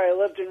 where I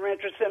lived in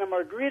Rancho Santa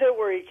Margarita,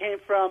 where he came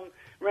from,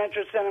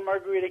 Rancho Santa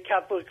Margarita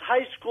Catholic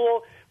High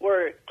School,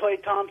 where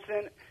Klay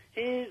Thompson,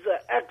 he's an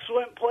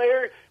excellent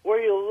player,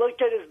 where you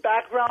look at his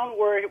background,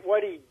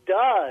 what he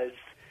does.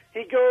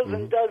 He goes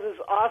and does his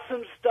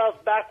awesome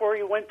stuff back where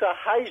he went to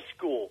high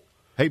school.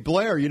 Hey,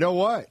 Blair, you know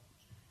what?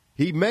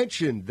 He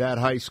mentioned that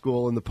high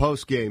school in the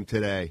postgame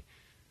today,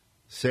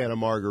 Santa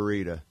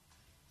Margarita,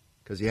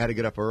 because he had to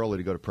get up early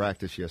to go to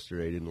practice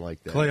yesterday. He didn't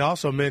like that. Clay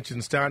also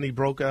mentioned Steiny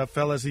broke out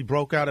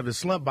of his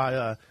slump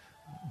by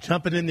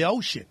jumping in the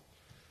ocean.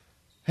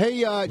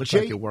 Hey, Looks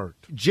like it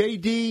worked.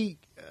 JD,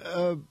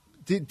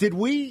 did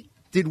we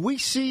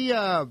see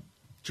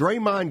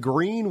Draymond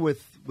Green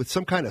with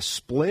some kind of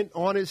splint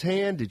on his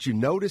hand? Did you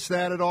notice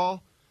that at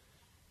all?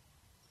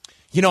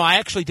 I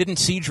actually didn't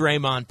see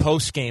Draymond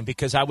post-game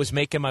because I was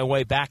making my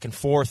way back and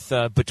forth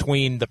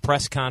between the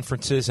press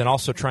conferences and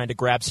also trying to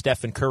grab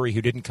Stephen Curry,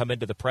 who didn't come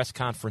into the press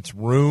conference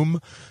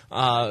room.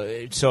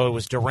 So it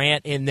was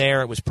Durant in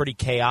there. It was pretty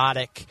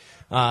chaotic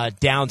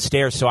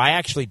downstairs. So I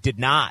actually did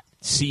not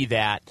see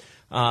that.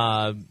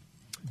 I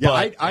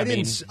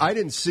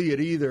didn't see it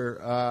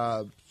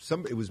either.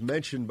 It was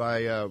mentioned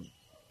by, I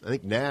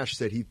think Nash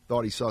said he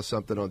thought he saw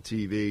something on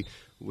TV.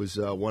 Was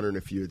wondering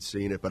if you had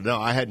seen it, but no,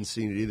 I hadn't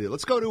seen it either.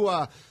 Let's go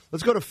to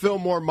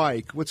Fillmore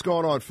Mike. What's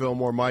going on,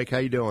 Fillmore Mike? How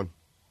you doing?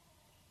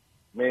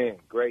 Man,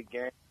 great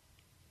game,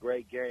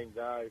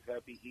 guys.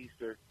 Happy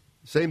Easter.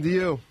 Same to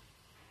you.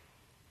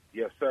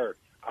 Yes, sir.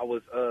 I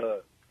was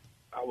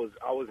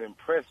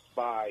impressed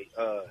by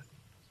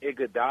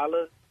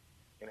Iguodala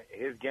and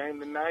his game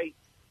tonight,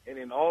 and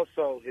then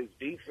also his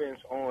defense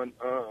on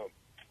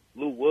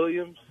Lou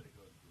Williams.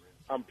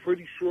 I'm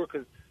pretty sure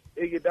because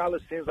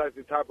Iguodala seems like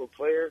the type of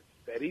player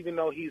that even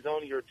though he's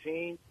on your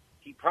team,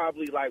 he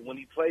probably, like, when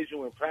he plays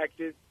you in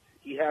practice,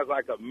 he has,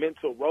 like, a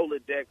mental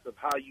Rolodex of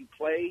how you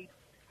played.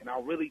 And I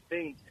really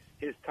think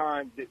his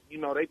time,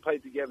 they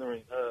played together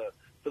in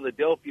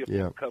Philadelphia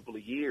for a couple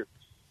of years.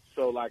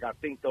 So, like, I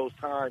think that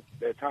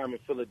time in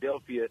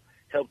Philadelphia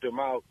helped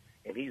him out,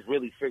 and he's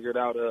really figured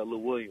out Lou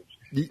Williams.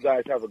 You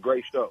guys have a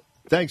great show.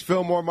 Thanks,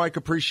 Fillmore Mike.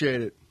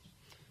 Appreciate it.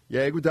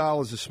 Yeah,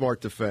 Iguodala is a smart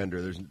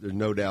defender. There's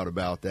no doubt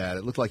about that.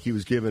 It looked like he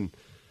was giving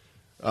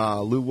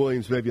Lou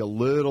Williams maybe a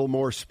little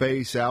more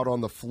space out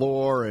on the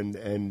floor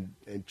and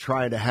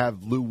trying to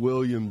have Lou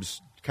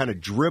Williams kind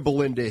of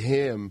dribble into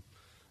him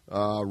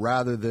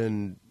rather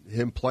than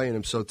him playing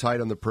him so tight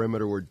on the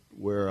perimeter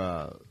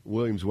where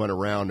Williams went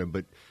around him.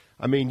 But,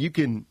 I mean, he's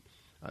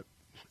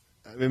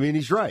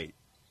right.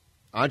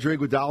 Andre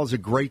Iguodala is a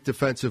great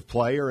defensive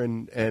player,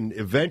 and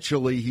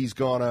eventually he's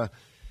going to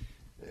 –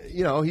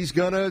 he's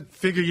going to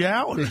figure you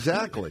out.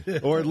 Exactly.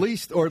 or at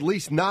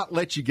least not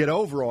let you get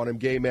over on him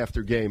game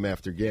after game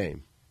after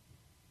game.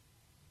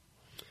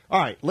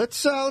 All right,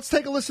 let's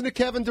take a listen to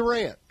Kevin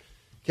Durant.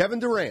 Kevin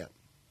Durant.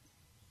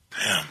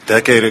 Damn,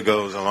 decade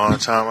ago was a long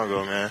time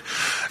ago, man.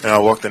 And I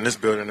walked in this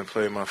building and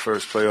played my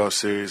first playoff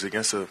series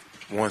against a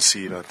 1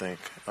 seed, I think.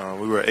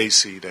 We were 8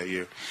 seed that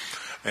year.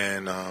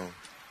 And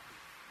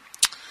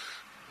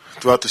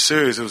throughout the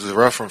series, it was a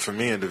rough one for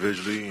me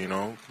individually.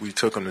 We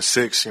took them to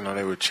 6.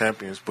 They were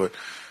champions, but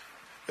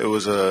it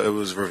was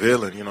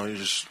revealing. You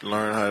just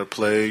learn how to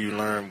play. You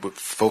learn what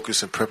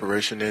focus and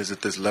preparation is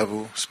at this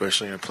level,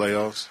 especially in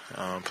playoffs,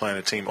 playing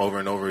a team over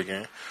and over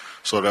again.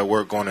 So that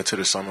work going into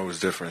the summer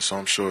was different. So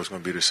I'm sure it's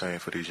going to be the same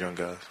for these young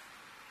guys.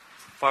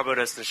 Farbo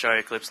Dustin Shire,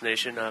 Eclipse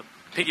Nation.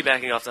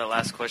 Piggybacking off that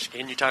last question,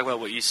 can you talk about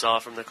what you saw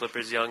from the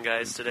Clippers' young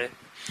guys today?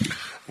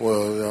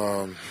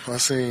 Well, I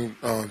seen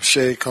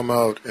Shea come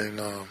out and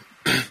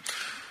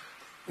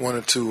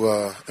wanted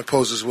to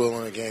impose his will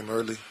on the game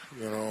early.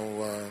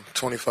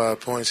 25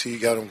 points. He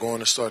got him going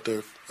to start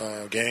the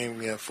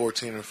game. He had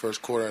 14 in the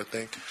first quarter, I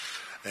think.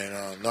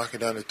 And knocking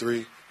down the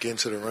 3, getting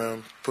to the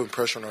rim, putting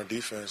pressure on our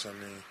defense. I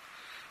mean,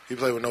 he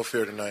played with no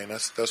fear tonight, and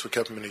that's what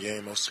kept him in the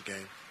game most of the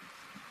game.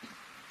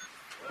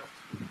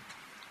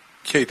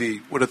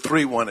 KD, with a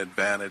 3-1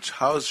 advantage,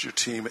 how has your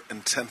team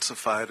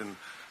intensified in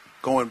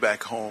going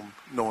back home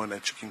knowing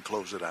that you can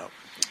close it out?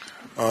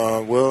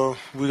 Well,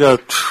 we got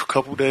a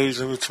couple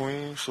days in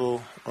between,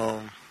 so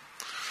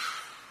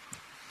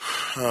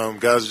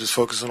guys are just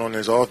focusing on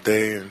this off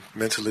day and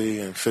mentally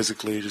and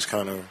physically just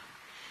kind of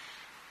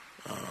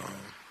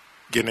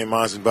getting their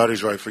minds and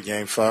bodies right for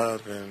Game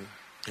 5. And,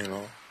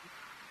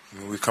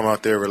 we come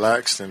out there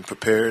relaxed and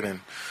prepared and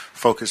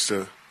focused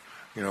to,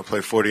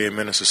 play 48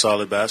 minutes of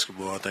solid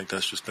basketball. I think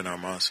that's just been our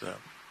mindset.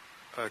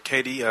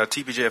 KD,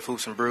 TBJF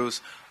Hoops and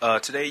Brews.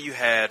 Today you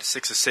had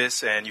 6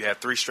 assists and you had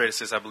 3 straight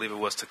assists, I believe it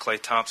was, to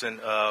Klay Thompson.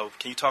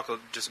 Can you talk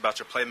just about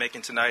your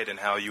playmaking tonight and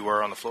how you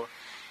were on the floor?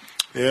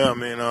 Yeah, I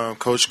mean,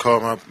 Coach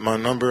called my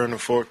number in the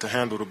fourth to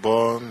handle the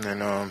ball,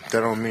 and that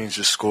don't mean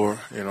just score.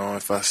 You know,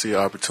 if I see an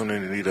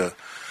opportunity to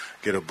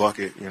get a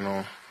bucket, you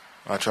know,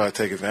 I try to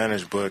take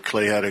advantage. But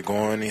Clay had it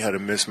going. He had a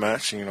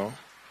mismatch, you know.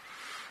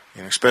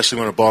 And especially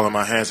when the ball in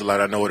my hands a lot,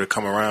 I know it'll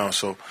come around.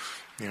 So,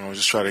 you know,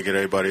 just try to get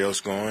everybody else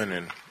going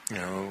and, you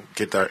know,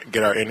 get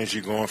our energy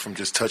going from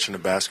just touching the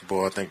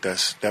basketball. I think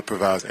that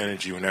provides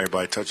energy when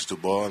everybody touches the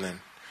ball, and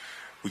then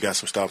we got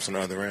some stops on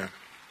the other end.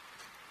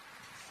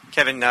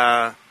 Kevin,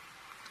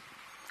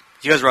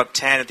 you guys were up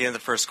 10 at the end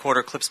of the first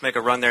quarter. Clips make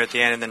a run there at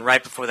the end, and then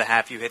right before the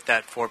half, you hit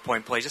that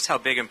 4-point play. Just how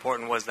big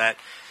important was that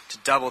to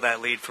double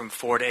that lead from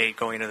 4 to 8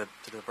 going into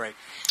the break?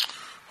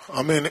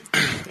 I mean,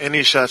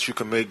 any shots you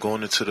can make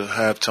going into the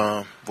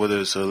halftime, whether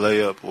it's a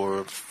layup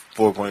or a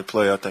 4-point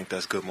play, I think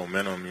that's good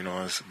momentum. You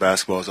know,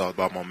 basketball is all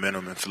about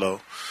momentum and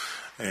flow.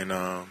 And,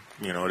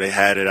 you know, they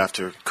had it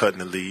after cutting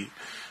the lead.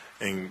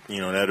 And,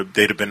 you know,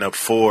 they'd have been up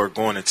 4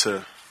 going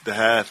into the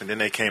half, and then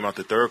they came out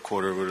the third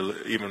quarter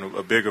with even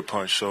a bigger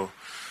punch. So,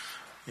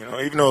 you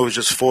know, even though it was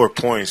just 4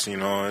 points, you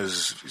know,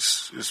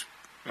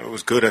 it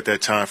was good at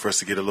that time for us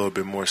to get a little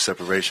bit more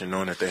separation,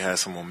 knowing that they had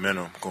some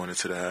momentum going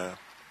into the half.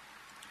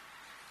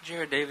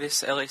 Jared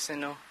Davis, LA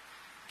Sentinel.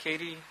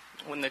 Katie,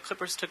 when the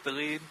Clippers took the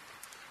lead,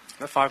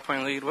 the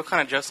 5-point lead, what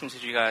kind of adjustments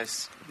did you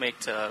guys make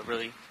to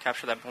really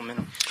capture that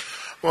momentum?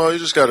 Well, you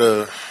just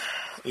gotta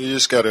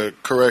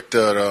correct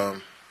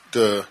that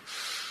the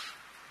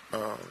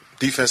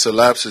defensive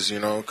lapses, you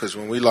know, because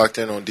when we locked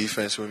in on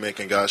defense, we were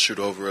making guys shoot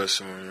over us,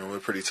 and you know, we're a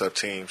pretty tough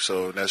team.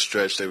 So in that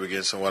stretch, they were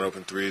getting some wide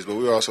open threes, but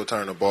we were also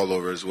turning the ball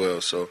over as well.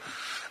 So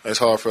it's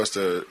hard for us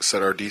to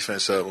set our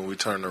defense up when we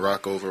turn the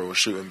rock over or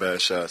shooting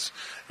bad shots.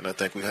 And I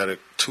think we had a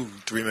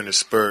 2-3 minute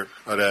spurt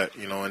of that,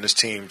 you know, and this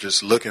team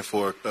just looking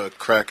for a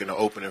crack in the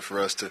opening for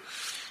us to,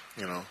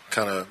 you know,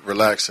 kind of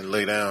relax and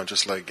lay down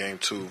just like game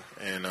 2.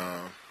 And,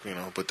 you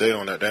know, but they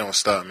don't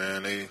stop,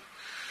 man. They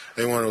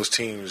one of those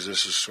teams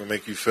that's just going to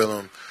make you feel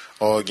them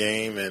all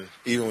game, and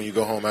even when you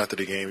go home after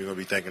the game, you're going to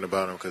be thinking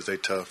about them because they're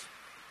tough.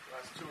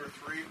 Last 2 or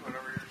 3,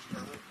 whenever you're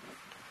starting.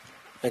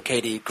 And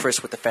Katie,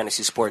 Chris with the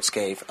Fantasy Sports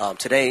Cave.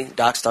 Today,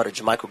 Doc started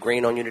JaMychal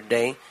Green on you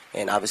today,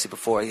 and obviously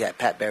before he had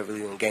Pat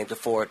Beverly in games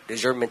before.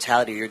 Does your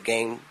mentality, your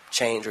game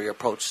change, or your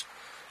approach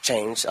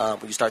change when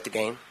you start the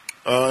game?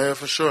 Yeah,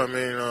 for sure. I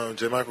mean,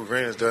 JaMychal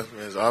Green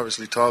is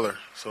obviously taller,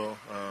 so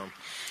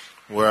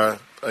where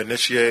I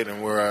initiate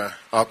and where I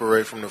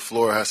operate from the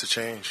floor has to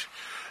change.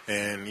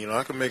 And, you know,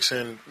 I can mix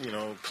in, you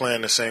know,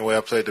 playing the same way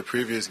I played the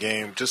previous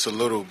game just a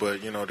little,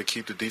 but, you know, to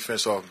keep the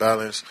defense off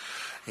balance,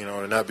 you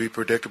know, to not be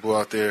predictable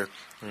out there,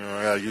 you know,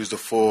 I got to use the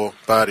full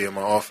body of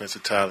my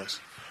offensive talents.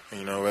 And,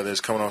 you know, whether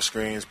it's coming off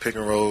screens, pick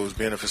and rolls,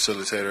 being a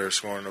facilitator, or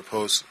scoring the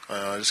post,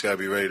 I just got to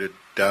be ready to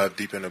dive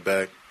deep in the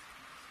bag.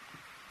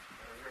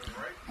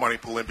 Monty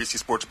Poole, NBC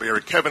Sports Bay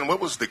Area. Kevin, what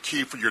was the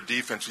key for your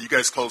defense? You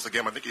guys closed the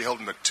game. I think you held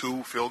them to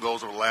 2 field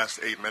goals over the last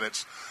 8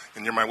 minutes.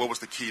 In your mind, what was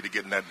the key to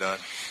getting that done?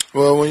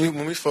 Well,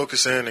 when we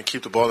focus in and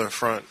keep the ball in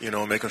front, you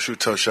know, make them shoot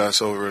tough shots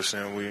over us,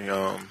 and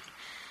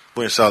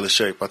we're in solid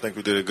shape. I think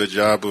we did a good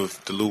job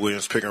of the Lou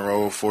Williams pick and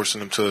roll,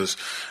 forcing him to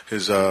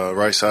his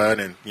right side,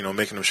 and you know,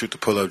 making him shoot the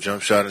pull-up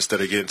jump shot instead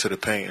of getting to the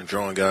paint and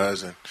drawing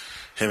guys. And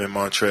him and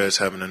Montrez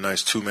having a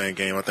nice 2-man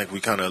game. I think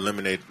we kind of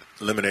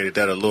eliminated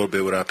that a little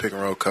bit with our pick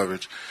and roll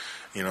coverage.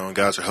 You know, and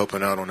guys are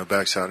helping out on the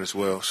backside as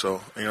well.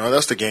 So, you know,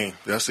 that's the game.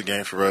 That's the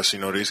game for us. You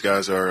know, these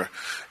guys are,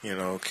 you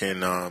know, can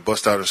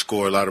bust out and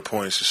score a lot of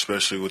points,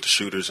 especially with the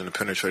shooters and the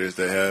penetrators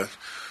they have.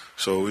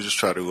 So we just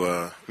try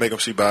to make them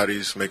see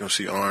bodies, make them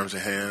see arms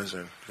and hands,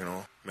 and, you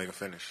know, make them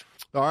finish.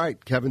 All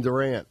right, Kevin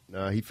Durant.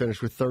 He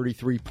finished with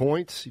 33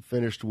 points. He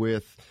finished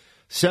with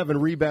 7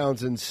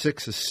 rebounds and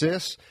 6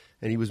 assists.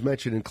 And he was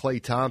mentioning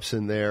Klay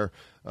Thompson there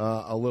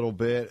a little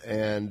bit.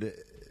 And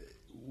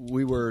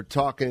we were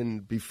talking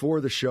before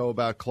the show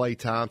about Klay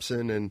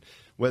Thompson and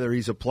whether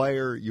he's a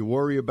player you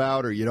worry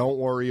about or you don't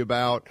worry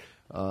about.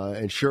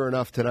 And sure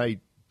enough,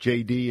 tonight,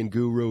 JD and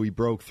Guru, he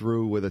broke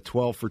through with a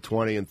 12 for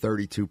 20 and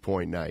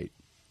 32-point night.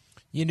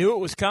 You knew it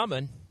was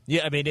coming.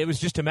 Yeah, I mean, it was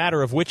just a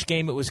matter of which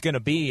game it was going to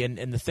be. And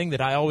the thing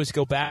that I always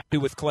go back to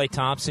with Klay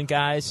Thompson,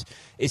 guys,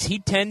 is he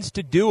tends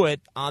to do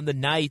it on the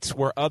nights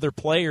where other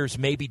players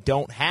maybe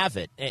don't have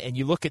it. And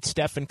you look at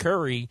Stephen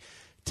Curry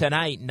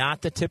tonight,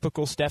 not the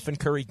typical Stephen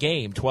Curry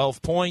game.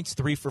 12 points,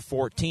 3 for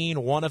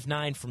 14, 1 of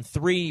 9 from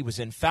 3. He was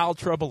in foul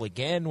trouble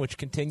again, which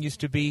continues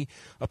to be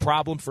a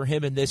problem for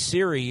him in this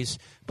series.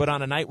 But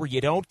on a night where you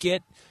don't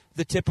get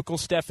the typical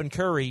Stephen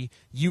Curry,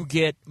 you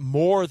get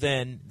more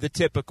than the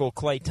typical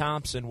Klay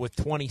Thompson with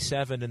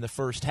 27 in the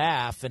first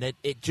half. And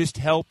it just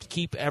helped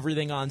keep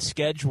everything on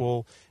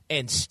schedule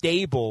and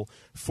stable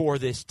for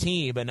this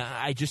team. And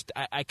I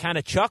kind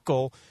of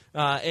chuckle.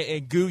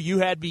 And Goo, you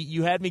had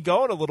me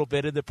going a little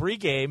bit in the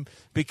pregame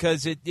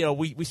because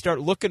we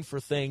start looking for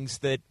things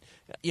that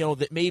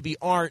that maybe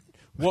aren't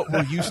what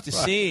we're used to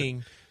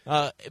seeing.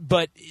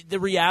 But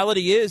the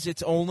reality is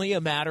it's only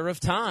a matter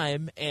of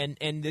time, and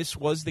this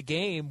was the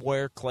game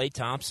where Klay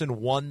Thompson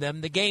won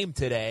them the game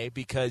today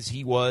because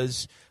he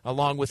was,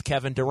 along with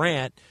Kevin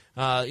Durant,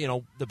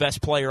 the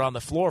best player on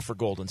the floor for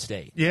Golden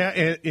State.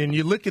 Yeah, and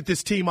you look at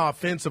this team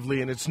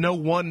offensively, and it's no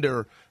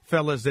wonder,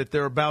 fellas, that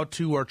they're about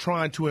to or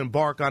trying to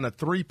embark on a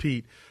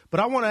three-peat. But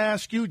I want to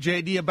ask you,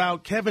 JD,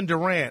 about Kevin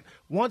Durant.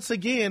 Once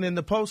again, in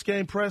the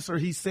post-game presser,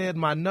 he said,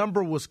 my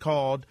number was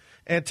called,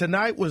 and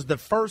tonight was the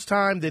first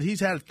time that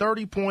he's had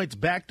 30 points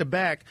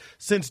back-to-back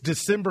since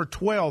December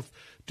 12th.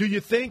 Do you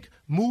think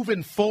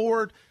moving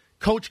forward,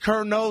 Coach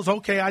Kerr knows,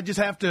 okay, I just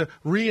have to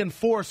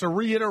reinforce or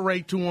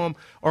reiterate to him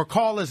or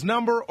call his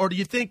number, or do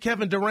you think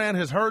Kevin Durant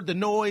has heard the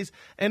noise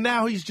and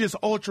now he's just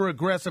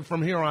ultra-aggressive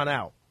from here on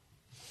out?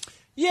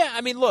 Yeah,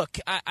 I mean, look,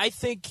 I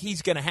think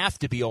he's going to have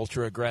to be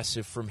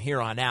ultra-aggressive from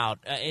here on out.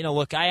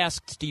 Look, I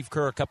asked Steve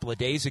Kerr a couple of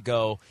days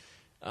ago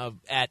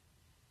at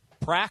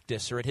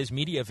practice or at his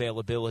media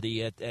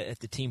availability at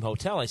the team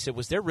hotel. I said,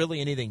 was there really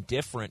anything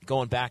different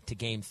going back to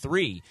Game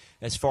 3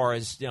 as far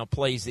as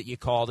plays that you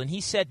called? And he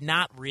said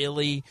not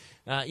really.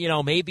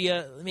 Maybe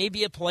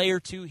a play or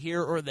two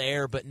here or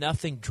there, but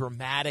nothing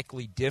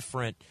dramatically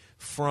different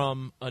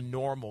from a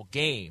normal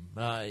game.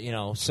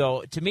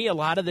 So to me, a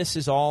lot of this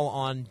is all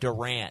on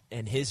Durant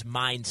and his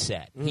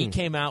mindset. He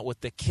came out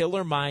with the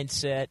killer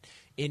mindset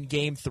in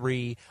Game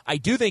 3. I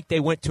do think they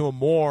went to a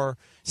more.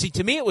 See,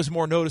 to me, it was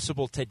more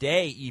noticeable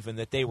today, even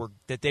that they were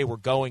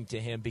going to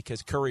him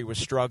because Curry was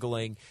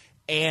struggling,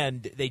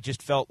 and they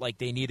just felt like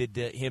they needed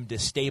him to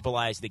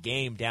stabilize the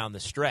game down the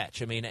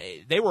stretch. I mean,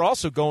 they were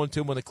also going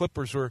to him when the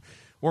Clippers were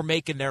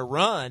making their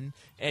run,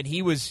 and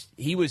he was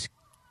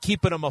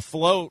keeping them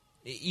afloat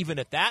even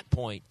at that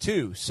point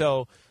too.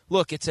 So,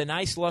 look, it's a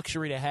nice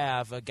luxury to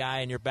have a guy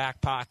in your back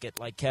pocket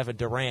like Kevin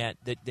Durant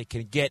that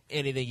can get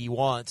anything he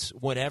wants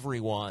whenever he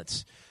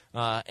wants.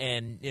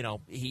 And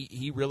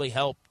he really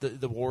helped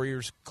the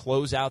Warriors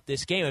close out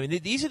this game. I mean,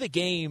 these are the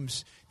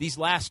games, these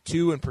last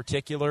two in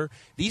particular,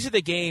 these are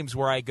the games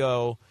where I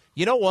go,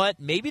 you know what,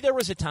 maybe there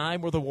was a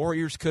time where the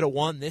Warriors could have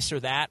won this or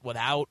that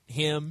without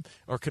him,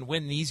 or could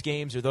win these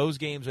games or those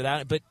games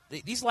without him. But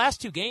these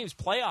last two games,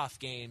 playoff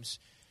games,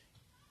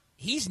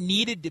 he's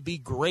needed to be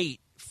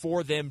great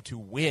for them to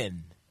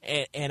win.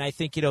 And I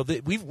think,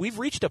 we've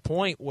reached a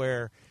point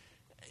where,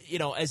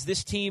 as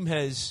this team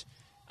has,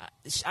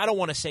 I don't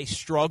want to say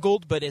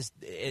struggled, but as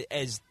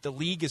the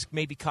league has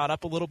maybe caught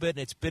up a little bit and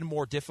it's been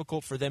more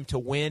difficult for them to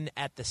win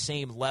at the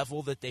same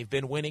level that they've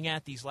been winning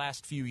at these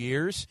last few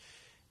years,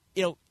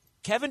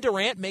 Kevin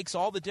Durant makes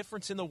all the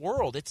difference in the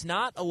world. It's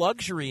not a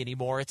luxury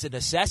anymore. It's a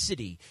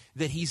necessity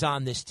that he's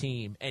on this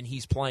team and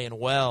he's playing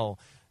well,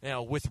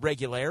 with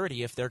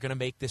regularity if they're going to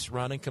make this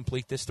run and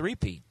complete this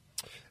three-peat.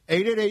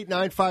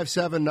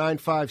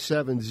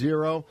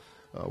 888-957-9570.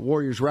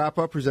 Warriors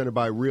Wrap-Up presented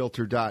by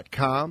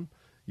Realtor.com,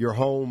 your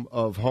home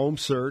of home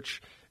search.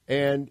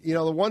 And,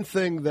 the one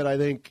thing that I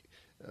think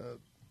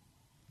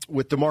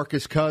with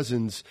DeMarcus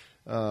Cousins,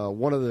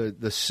 one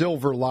of the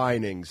silver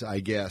linings, I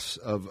guess,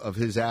 of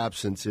his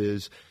absence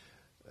is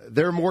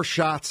there are more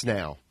shots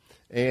now.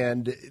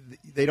 And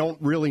they don't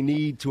really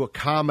need to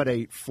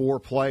accommodate four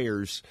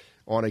players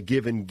on a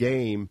given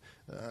game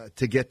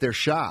to get their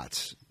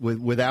shots.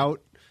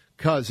 Without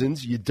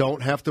Cousins, you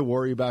don't have to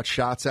worry about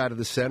shots out of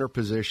the center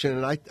position,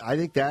 and I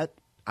think that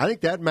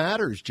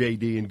matters,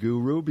 JD and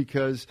Guru,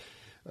 because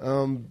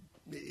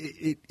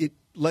it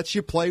lets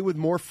you play with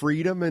more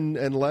freedom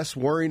and less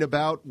worrying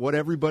about what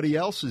everybody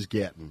else is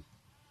getting.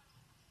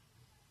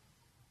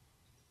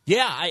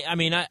 Yeah,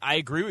 I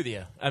agree with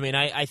you.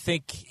 I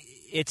think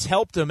it's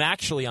helped them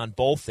actually on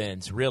both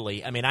ends,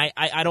 really.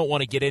 I don't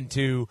want to get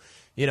into,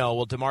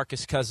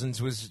 DeMarcus Cousins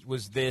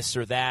was this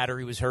or that, or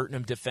he was hurting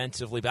him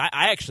defensively. But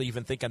I actually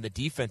even think on the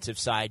defensive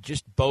side,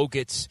 just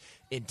Bogut's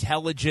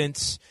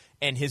intelligence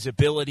and his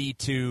ability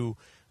to,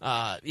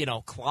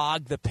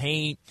 clog the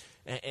paint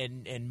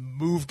and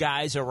move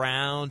guys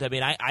around.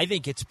 I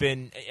think it's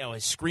been,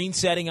 his screen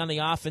setting on the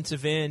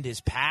offensive end,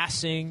 his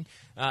passing,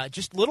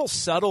 just little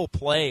subtle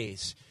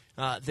plays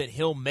that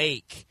he'll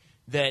make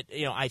that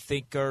I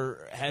think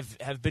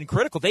have been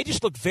critical. They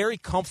just look very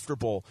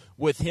comfortable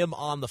with him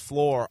on the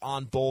floor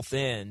on both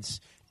ends,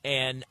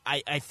 and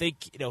I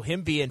think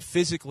him being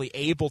physically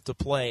able to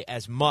play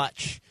as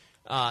much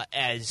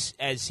as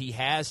he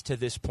has to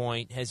this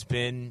point has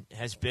been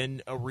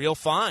a real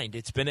find.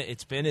 It's been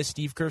as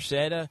Steve Kerr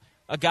said,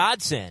 a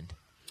godsend.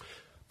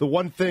 The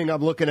one thing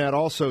I'm looking at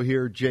also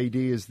here, JD,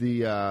 is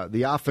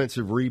the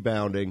offensive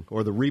rebounding,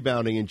 or the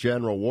rebounding in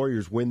general.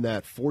 Warriors win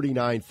that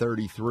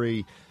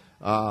 49-33.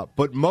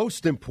 But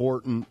most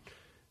important,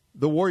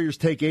 the Warriors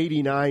take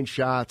 89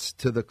 shots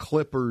to the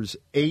Clippers'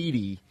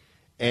 80,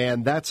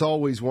 and that's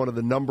always one of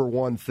the number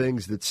one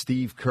things that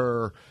Steve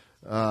Kerr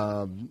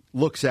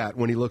looks at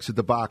when he looks at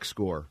the box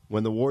score.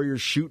 When the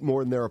Warriors shoot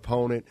more than their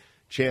opponent,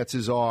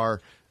 chances are,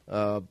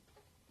 they're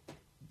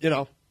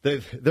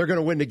going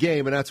to win the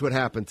game, and that's what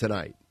happened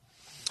tonight.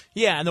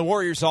 Yeah, and the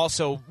Warriors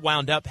also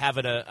wound up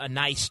having a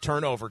nice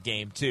turnover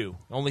game, too.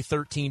 Only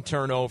 13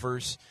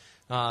 turnovers.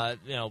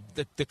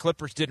 The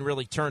Clippers didn't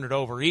really turn it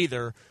over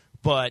either,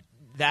 but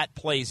that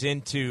plays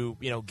into,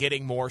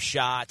 getting more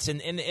shots,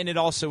 and it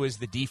also is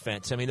the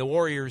defense. I mean, the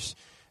Warriors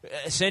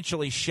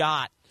essentially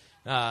shot,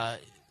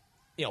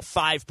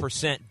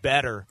 5%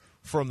 better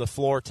from the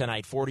floor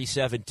tonight,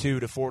 47-2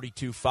 to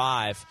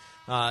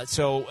 42-5.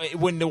 So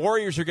when the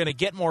Warriors are going to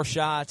get more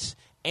shots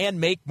and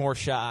make more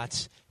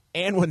shots,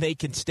 and when they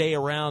can stay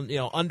around,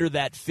 under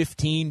that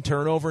 15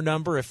 turnover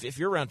number, if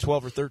you're around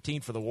 12 or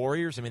 13 for the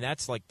Warriors, I mean,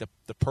 that's like the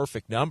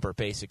perfect number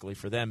basically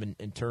for them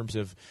in terms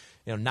of,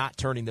 not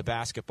turning the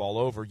basketball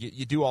over.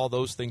 You do all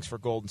those things for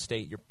Golden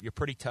State, you're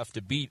pretty tough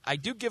to beat. I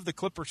do give the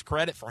Clippers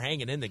credit for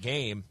hanging in the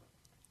game.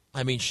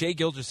 I mean, Shai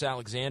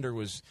Gilgeous-Alexander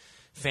was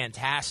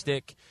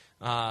fantastic,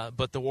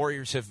 but the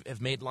Warriors have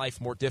made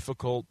life more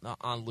difficult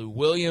on Lou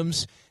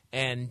Williams.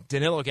 And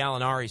Danilo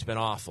Gallinari's been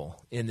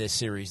awful in this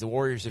series. The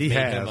Warriors have made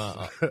him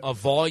a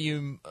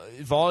volume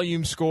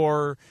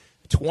scorer,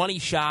 20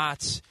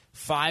 shots,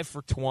 5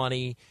 for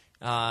 20,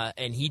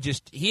 and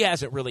he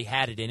hasn't really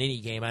had it in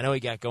any game. I know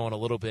he got going a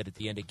little bit at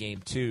the end of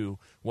Game 2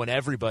 when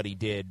everybody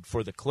did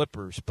for the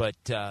Clippers, but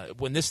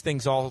when this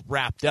thing's all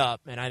wrapped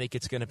up, and I think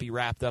it's going to be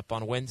wrapped up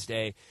on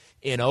Wednesday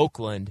in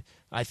Oakland,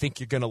 I think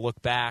you're going to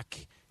look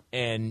back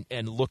and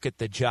look at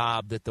the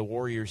job that the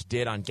Warriors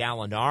did on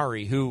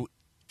Gallinari, who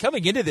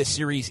coming into this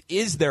series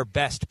is their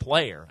best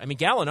player. I mean,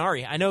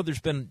 Gallinari, I know there's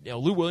been,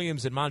 Lou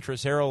Williams and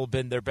Montrezl Harrell have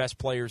been their best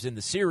players in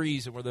the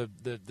series and were the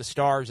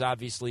stars,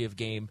 obviously, of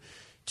Game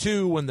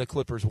 2 when the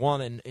Clippers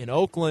won in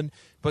Oakland.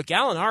 But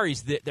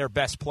Gallinari's their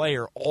best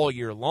player all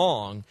year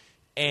long,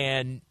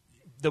 and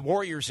the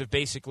Warriors have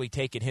basically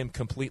taken him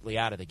completely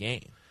out of the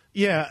game.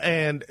 Yeah,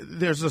 and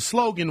there's a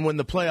slogan when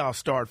the playoffs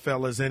start,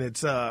 fellas, and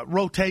it's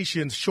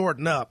rotations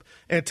shorten up.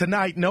 And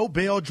tonight, no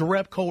Bell,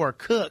 Jerebko, or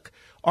Cook.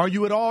 Are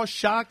you at all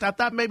shocked? I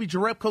thought maybe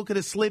Jerebko could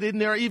have slid in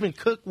there, even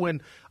Cook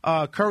when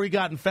Curry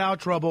got in foul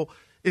trouble.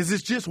 Is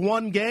this just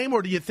one game,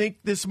 or do you think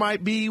this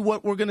might be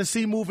what we're going to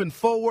see moving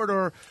forward,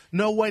 or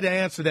no way to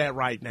answer that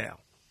right now?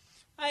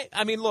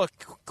 I mean, look,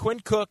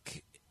 Quinn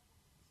Cook,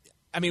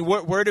 I mean,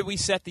 where did we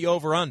set the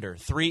over-under?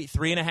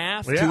 3.5,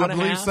 yeah, 2.5? I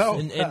believe so.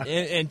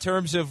 In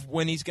terms of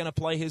when he's going to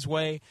play his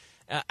way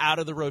out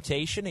of the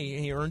rotation.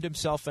 He earned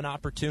himself an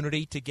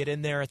opportunity to get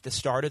in there at the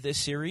start of this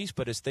series,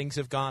 but as things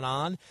have gone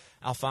on,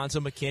 Alfonso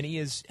McKinney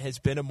has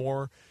been a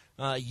more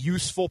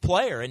useful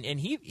player, and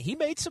he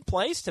made some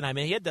plays tonight. I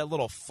mean, he had that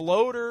little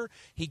floater.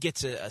 He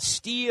gets a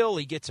steal.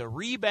 He gets a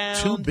rebound.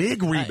 2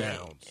 big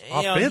rebounds,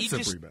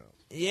 offensive rebounds.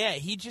 Yeah,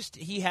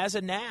 he has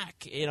a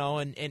knack,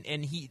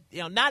 and he,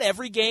 not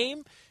every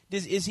game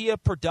is he a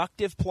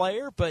productive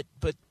player, but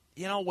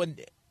when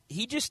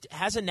he just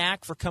has a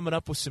knack for coming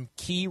up with some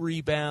key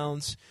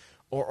rebounds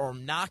or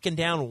knocking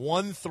down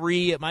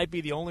 1-3. It might be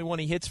the only one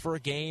he hits for a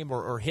game,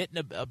 or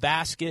hitting a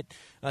basket.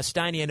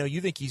 Steiny, I know you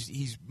think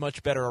he's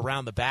much better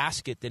around the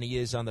basket than he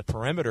is on the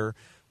perimeter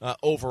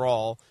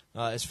overall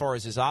as far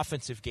as his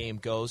offensive game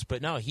goes.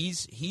 But no,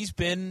 he's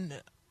been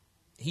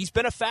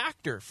a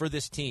factor for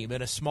this team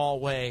in a small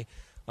way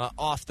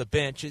off the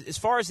bench. As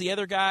far as the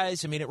other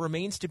guys, I mean, it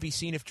remains to be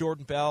seen if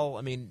Jordan Bell,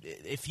 I mean,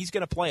 if he's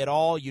going to play at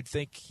all, you'd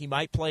think he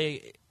might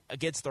play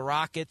against the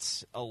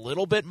Rockets a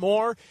little bit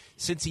more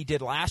since he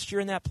did last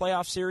year in that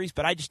playoff series,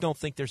 but I just don't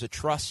think there's a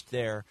trust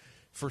there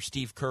for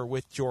Steve Kerr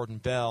with Jordan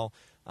Bell.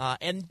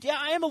 And, yeah,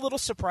 I am a little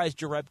surprised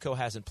Jerebko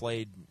hasn't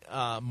played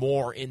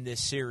more in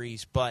this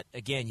series, but,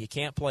 again, you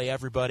can't play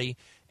everybody,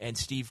 and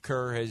Steve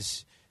Kerr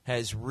has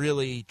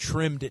really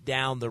trimmed it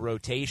down the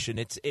rotation.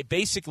 It's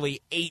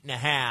basically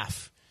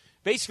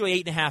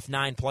 8.5,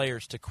 9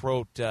 players, to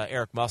quote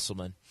Eric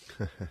Musselman.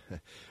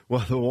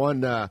 Well, the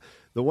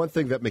one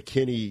thing that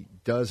McKinney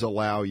does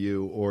allow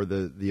you, or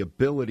the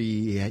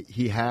ability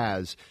he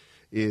has,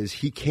 is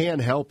he can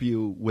help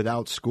you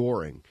without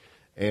scoring.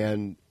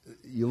 And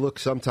you look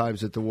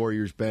sometimes at the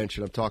Warriors bench,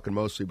 and I'm talking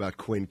mostly about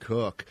Quinn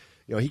Cook.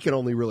 He can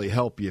only really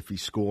help you if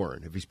he's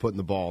scoring, if he's putting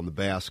the ball in the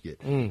basket.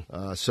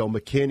 So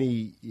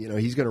McKinney,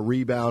 he's going to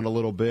rebound a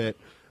little bit.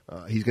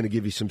 He's going to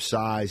give you some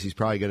size. He's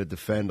probably going to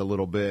defend a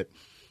little bit.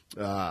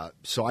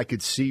 So I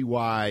could see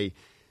why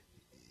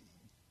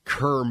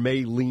Kerr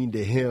may lean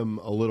to him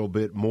a little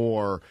bit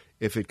more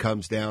if it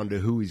comes down to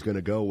who he's going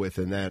to go with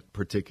in that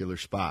particular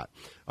spot.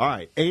 All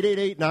right,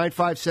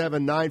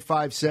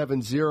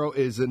 888-957-9570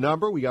 is the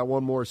number. We got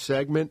one more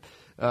segment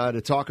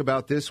to talk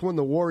about this one.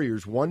 The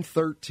Warriors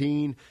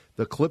 113,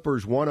 the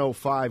Clippers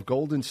 105.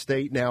 Golden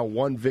State now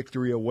one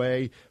victory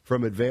away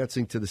from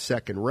advancing to the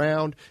second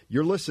round.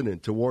 You're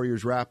listening to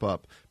Warriors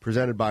Wrap-Up,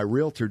 presented by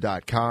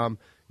Realtor.com,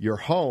 your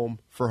home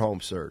for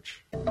home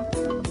search.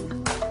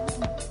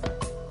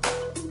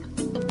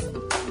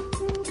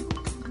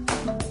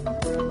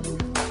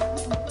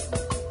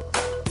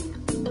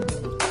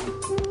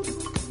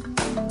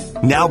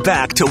 Now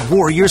back to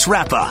Warriors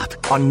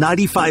Wrap-Up on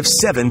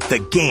 95.7 The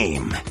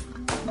Game.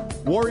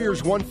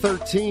 Warriors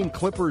 113,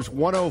 Clippers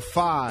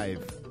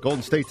 105.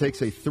 Golden State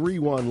takes a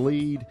 3-1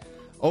 lead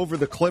over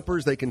the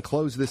Clippers. They can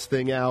close this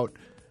thing out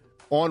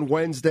on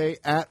Wednesday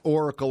at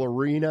Oracle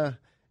Arena.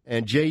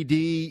 And,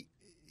 JD,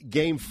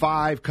 Game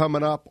 5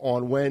 coming up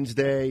on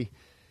Wednesday.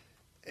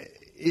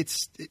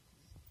 it's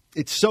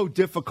so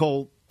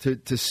difficult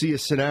to see a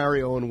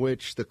scenario in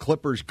which the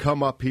Clippers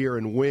come up here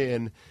and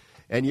win,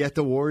 and yet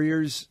the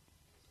Warriors,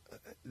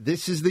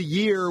 this is the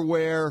year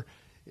where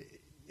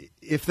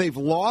if they've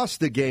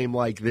lost a game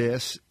like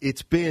this,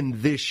 it's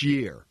been this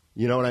year.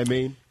 You know what I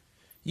mean?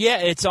 Yeah,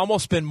 it's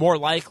almost been more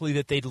likely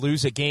that they'd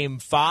lose a Game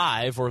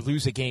 5 or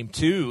lose a Game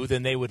 2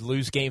 than they would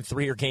lose Game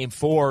 3 or Game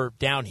 4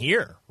 down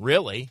here,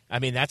 really. I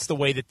mean, that's the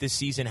way that this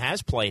season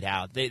has played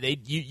out.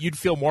 You'd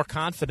feel more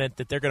confident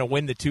that they're going to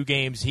win the 2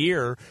 games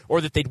here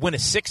or that they'd win a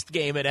 6th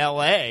game at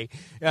L.A.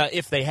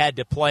 If they had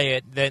to play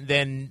it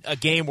than a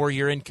game where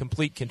you're in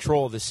complete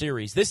control of the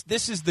series.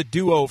 This is the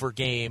do-over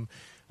game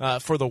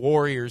for the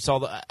Warriors.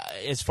 Although,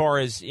 as far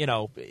as,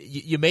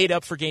 you made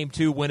up for Game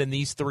 2 winning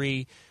these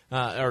 3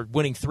 or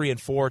winning 3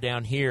 and 4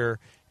 down here,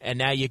 and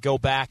now you go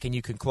back and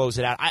you can close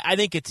it out. I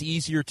think it's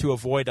easier to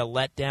avoid a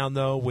letdown,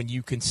 though, when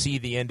you can see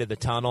the end of the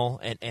tunnel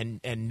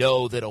and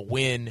know that a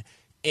win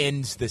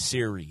ends the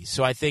series.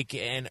 So I think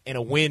and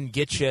a win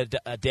gets you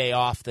a day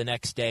off the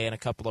next day and a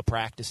couple of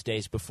practice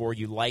days before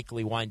you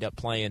likely wind up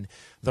playing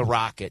the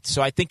Rockets.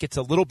 So I think it's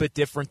a little bit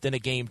different than a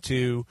Game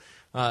 2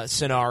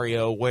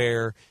 scenario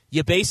where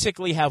you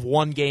basically have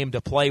one game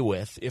to play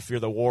with if you're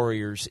the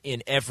Warriors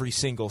in every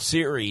single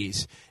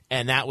series,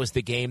 and that was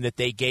the game that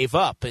they gave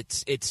up.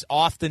 It's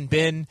often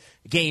been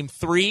Game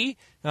 3,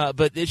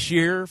 but this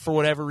year, for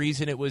whatever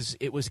reason, it was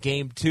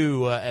Game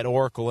 2 at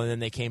Oracle, and then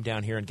they came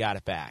down here and got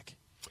it back.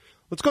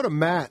 Let's go to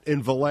Matt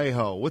in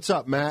Vallejo. What's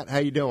up, Matt? How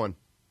you doing?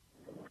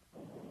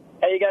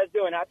 How you guys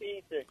doing? Happy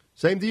Easter.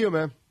 Same to you,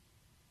 man.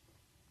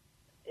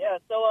 Yeah,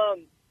 so,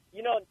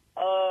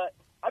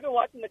 I've been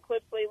watching the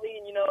Clips lately,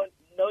 and,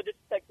 no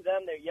disrespect to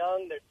them. They're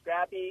young, they're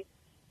scrappy.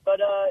 But,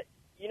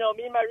 me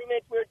and my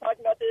roommates, we were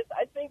talking about this.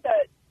 I think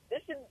that this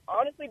should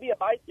honestly be a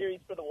bye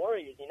series for the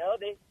Warriors,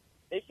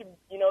 They should,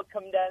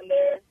 come down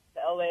there to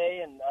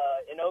L.A. and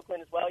in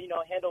Oakland as well,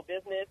 handle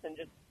business and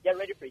just get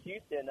ready for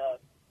Houston.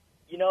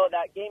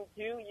 That Game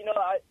 2,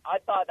 I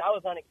thought that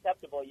was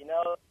unacceptable,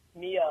 To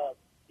me,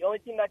 the only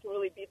team that can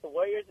really beat the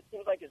Warriors, it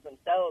seems like, is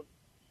themselves.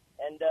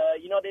 And,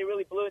 they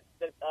really blew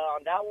it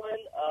on that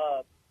one.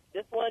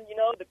 This one,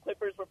 the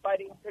Clippers were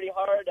fighting pretty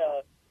hard.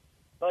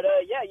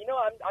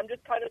 I'm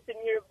just kind of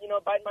sitting here,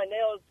 biting my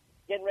nails,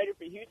 getting ready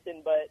for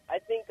Houston. But I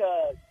think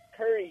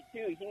Curry,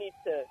 too, he needs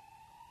to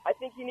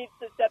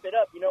step it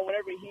up.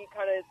 Whenever he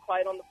kind of is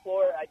quiet on the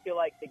floor, I feel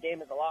like the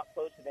game is a lot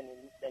closer than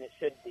it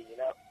should be,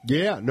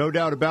 Yeah, no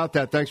doubt about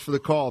that. Thanks for the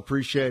call.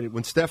 Appreciate it.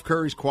 When Steph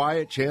Curry's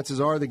quiet,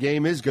 chances are the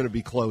game is going to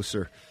be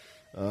closer.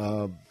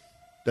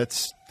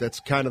 That's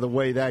kind of the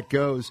way that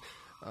goes.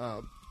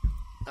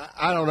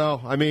 I don't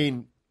know. I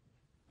mean,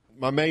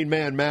 my main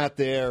man, Matt,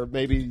 there,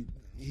 maybe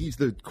he's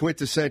the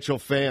quintessential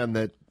fan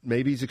that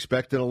maybe he's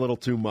expecting a little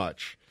too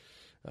much.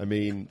 I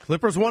mean,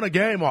 Clippers won a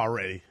game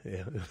already.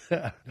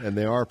 Yeah. And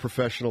they are a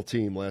professional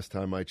team last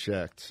time I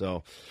checked.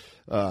 So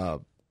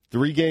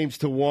 3 games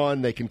to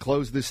 1. They can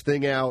close this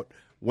thing out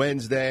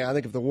Wednesday. I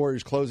think if the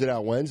Warriors close it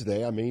out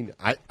Wednesday, I mean,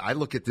 I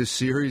look at this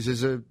series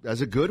as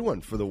a good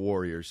one for the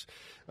Warriors.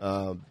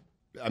 The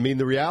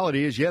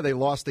reality is, yeah, they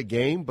lost a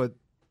game, but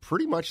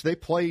pretty much they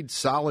played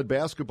solid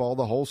basketball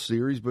the whole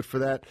series, but for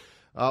that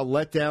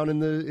letdown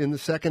in the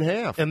second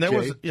half. And there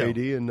was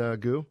JD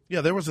and Goo. Yeah,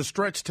 there was a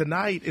stretch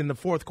tonight in the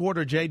fourth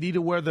quarter, JD,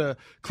 to where the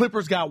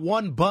Clippers got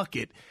 1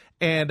 bucket,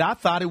 and I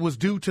thought it was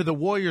due to the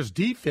Warriors'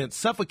 defense,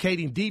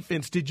 suffocating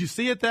defense. Did you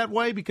see it that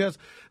way? Because,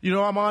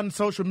 I'm on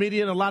social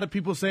media and a lot of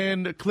people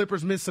saying the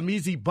Clippers missed some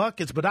easy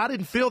buckets, but I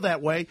didn't feel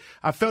that way.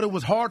 I felt it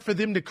was hard for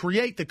them to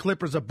create the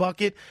Clippers a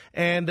bucket,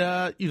 and,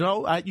 you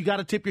got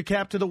to tip your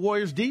cap to the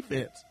Warriors'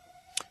 defense.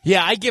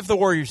 Yeah, I give the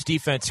Warriors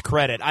defense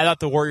credit. I thought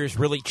the Warriors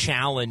really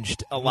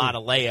challenged a lot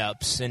of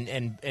layups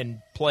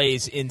and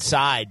plays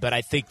inside, but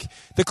I think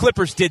the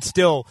Clippers did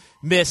still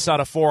miss on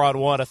a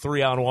 4-on-1, a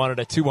 3-on-1, and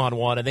a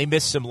 2-on-1, and they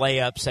missed some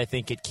layups, I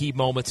think, at key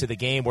moments of the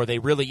game where they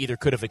really either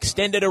could have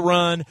extended a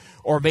run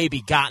or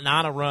maybe gotten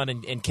on a run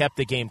and kept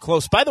the game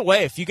close. By the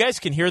way, if you guys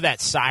can hear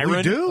that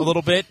siren a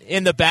little bit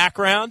in the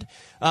background,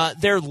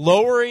 they're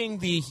lowering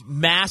the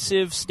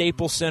massive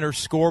Staples Center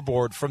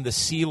scoreboard from the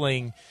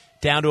ceiling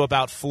down to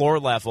about floor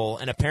level,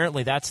 and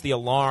apparently that's the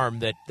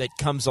alarm that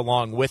comes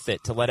along with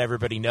it to let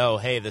everybody know,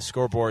 hey, the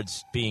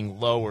scoreboard's being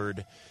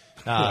lowered,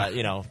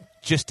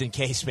 just in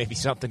case maybe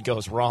something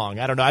goes wrong.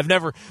 I don't know. I've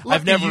never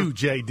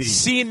JD.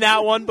 seen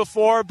that one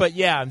before, but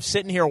yeah, I'm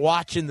sitting here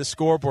watching the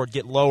scoreboard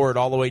get lowered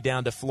all the way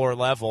down to floor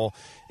level,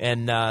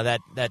 and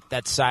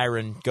that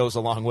siren goes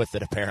along with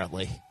it,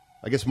 apparently.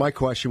 I guess my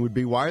question would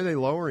be, why are they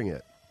lowering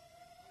it?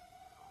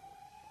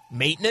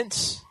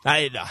 Maintenance?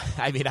 I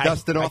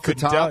Dusting off the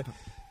top?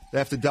 They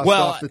have to dust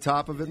off the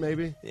top of it,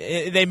 maybe?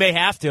 They may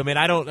have to.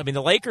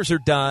 The Lakers are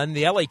done.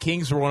 The LA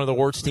Kings were one of the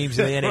worst teams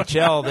in the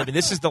NHL.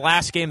 This is the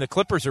last game the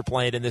Clippers are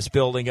playing in this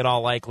building in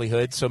all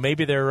likelihood. So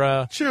maybe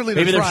they're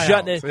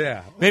shutting it.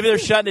 Yeah. Maybe they're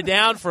shutting it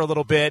down for a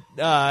little bit.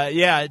 Do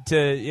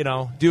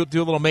a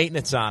little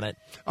maintenance on it.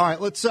 All right,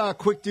 let's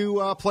quick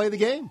do play the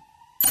game.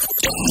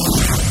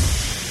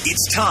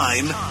 It's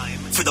time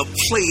for the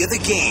play of the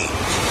game.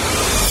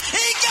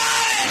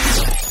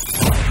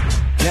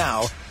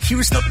 Now,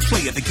 here's the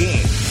play of the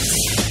game.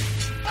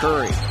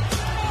 Curry,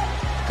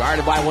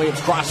 guarded by Williams,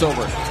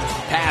 crossover.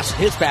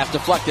 His pass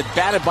deflected,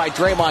 batted by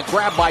Draymond,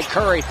 grabbed by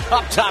Curry.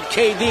 Up top,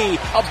 KD,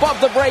 above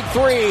the break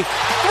three. 3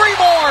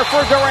 more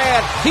for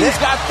Durant. He's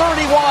got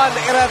 31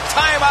 and a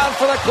timeout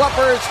for the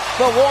Clippers.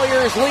 The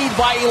Warriors lead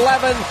by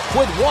 11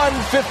 with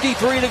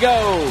 1:53 to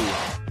go.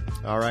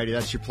 All righty,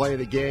 that's your play of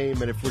the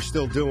game. And if we're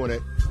still doing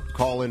it,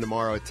 call in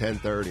tomorrow at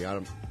 10:30.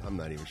 I'm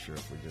not even sure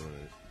if we're doing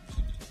it.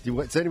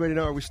 Does anybody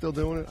know, are we still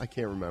doing it? I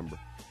can't remember.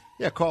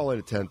 Yeah, call in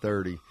at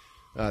 10:30.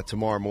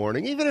 Tomorrow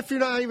morning. Even if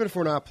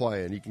we're not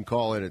playing, you can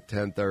call in at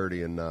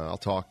 10:30 and I'll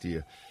talk to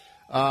you.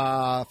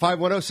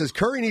 510 says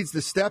Curry needs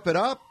to step it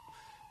up! !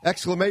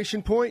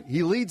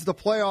 He leads the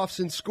playoffs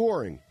in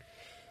scoring.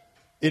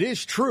 It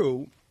is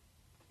true.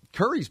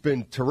 Curry's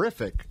been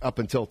terrific up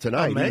until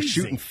tonight. Amazing. He was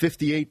shooting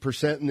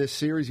 58% in this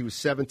series. He was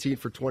 17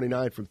 for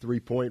 29 from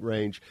 3-point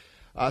range.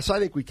 So I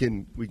think we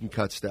can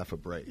cut Steph a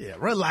break. Yeah,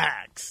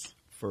 relax.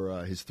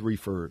 For his 3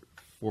 for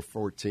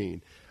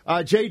 14.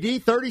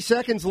 JD, 30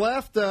 seconds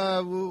left.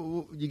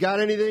 You got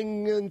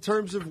anything in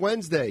terms of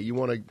Wednesday you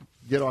want to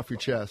get off your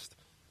chest?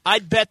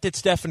 I'd bet that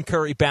Stephen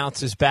Curry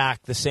bounces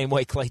back the same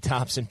way Klay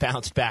Thompson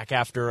bounced back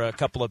after a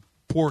couple of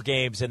poor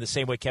games and the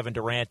same way Kevin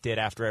Durant did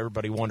after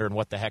everybody wondering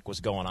what the heck was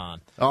going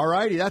on. All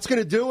righty. That's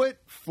going to do it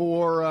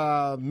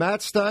for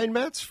Matt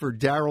Steinmetz, for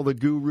Daryl the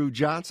Guru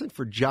Johnson,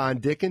 for John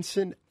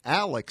Dickinson,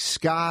 Alex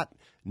Scott,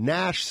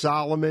 Nash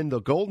Solomon.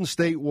 The Golden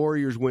State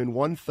Warriors win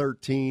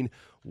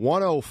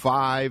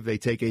 113-105. They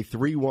take a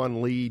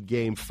 3-1 lead.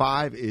 Game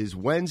 5 is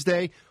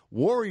Wednesday.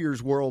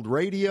 Warriors World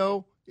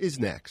Radio is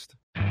next.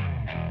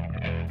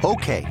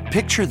 Okay,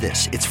 picture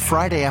this. It's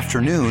Friday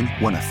afternoon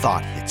when a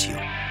thought hits you.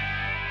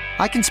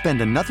 I can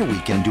spend another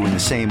weekend doing the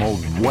same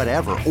old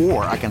whatever,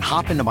 or I can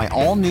hop into my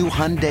all-new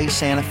Hyundai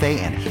Santa Fe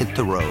and hit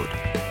the road.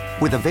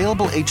 With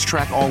available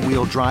H-Track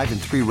all-wheel drive and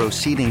 3-row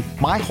seating,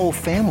 my whole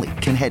family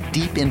can head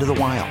deep into the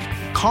wild.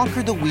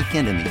 Conquer the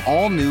weekend in the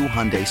all-new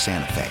Hyundai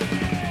Santa Fe.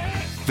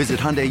 Visit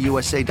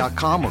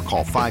HyundaiUSA.com or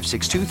call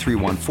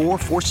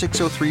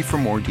 562-314-4603 for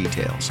more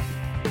details.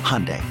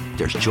 Hyundai,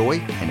 there's joy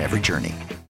in every journey.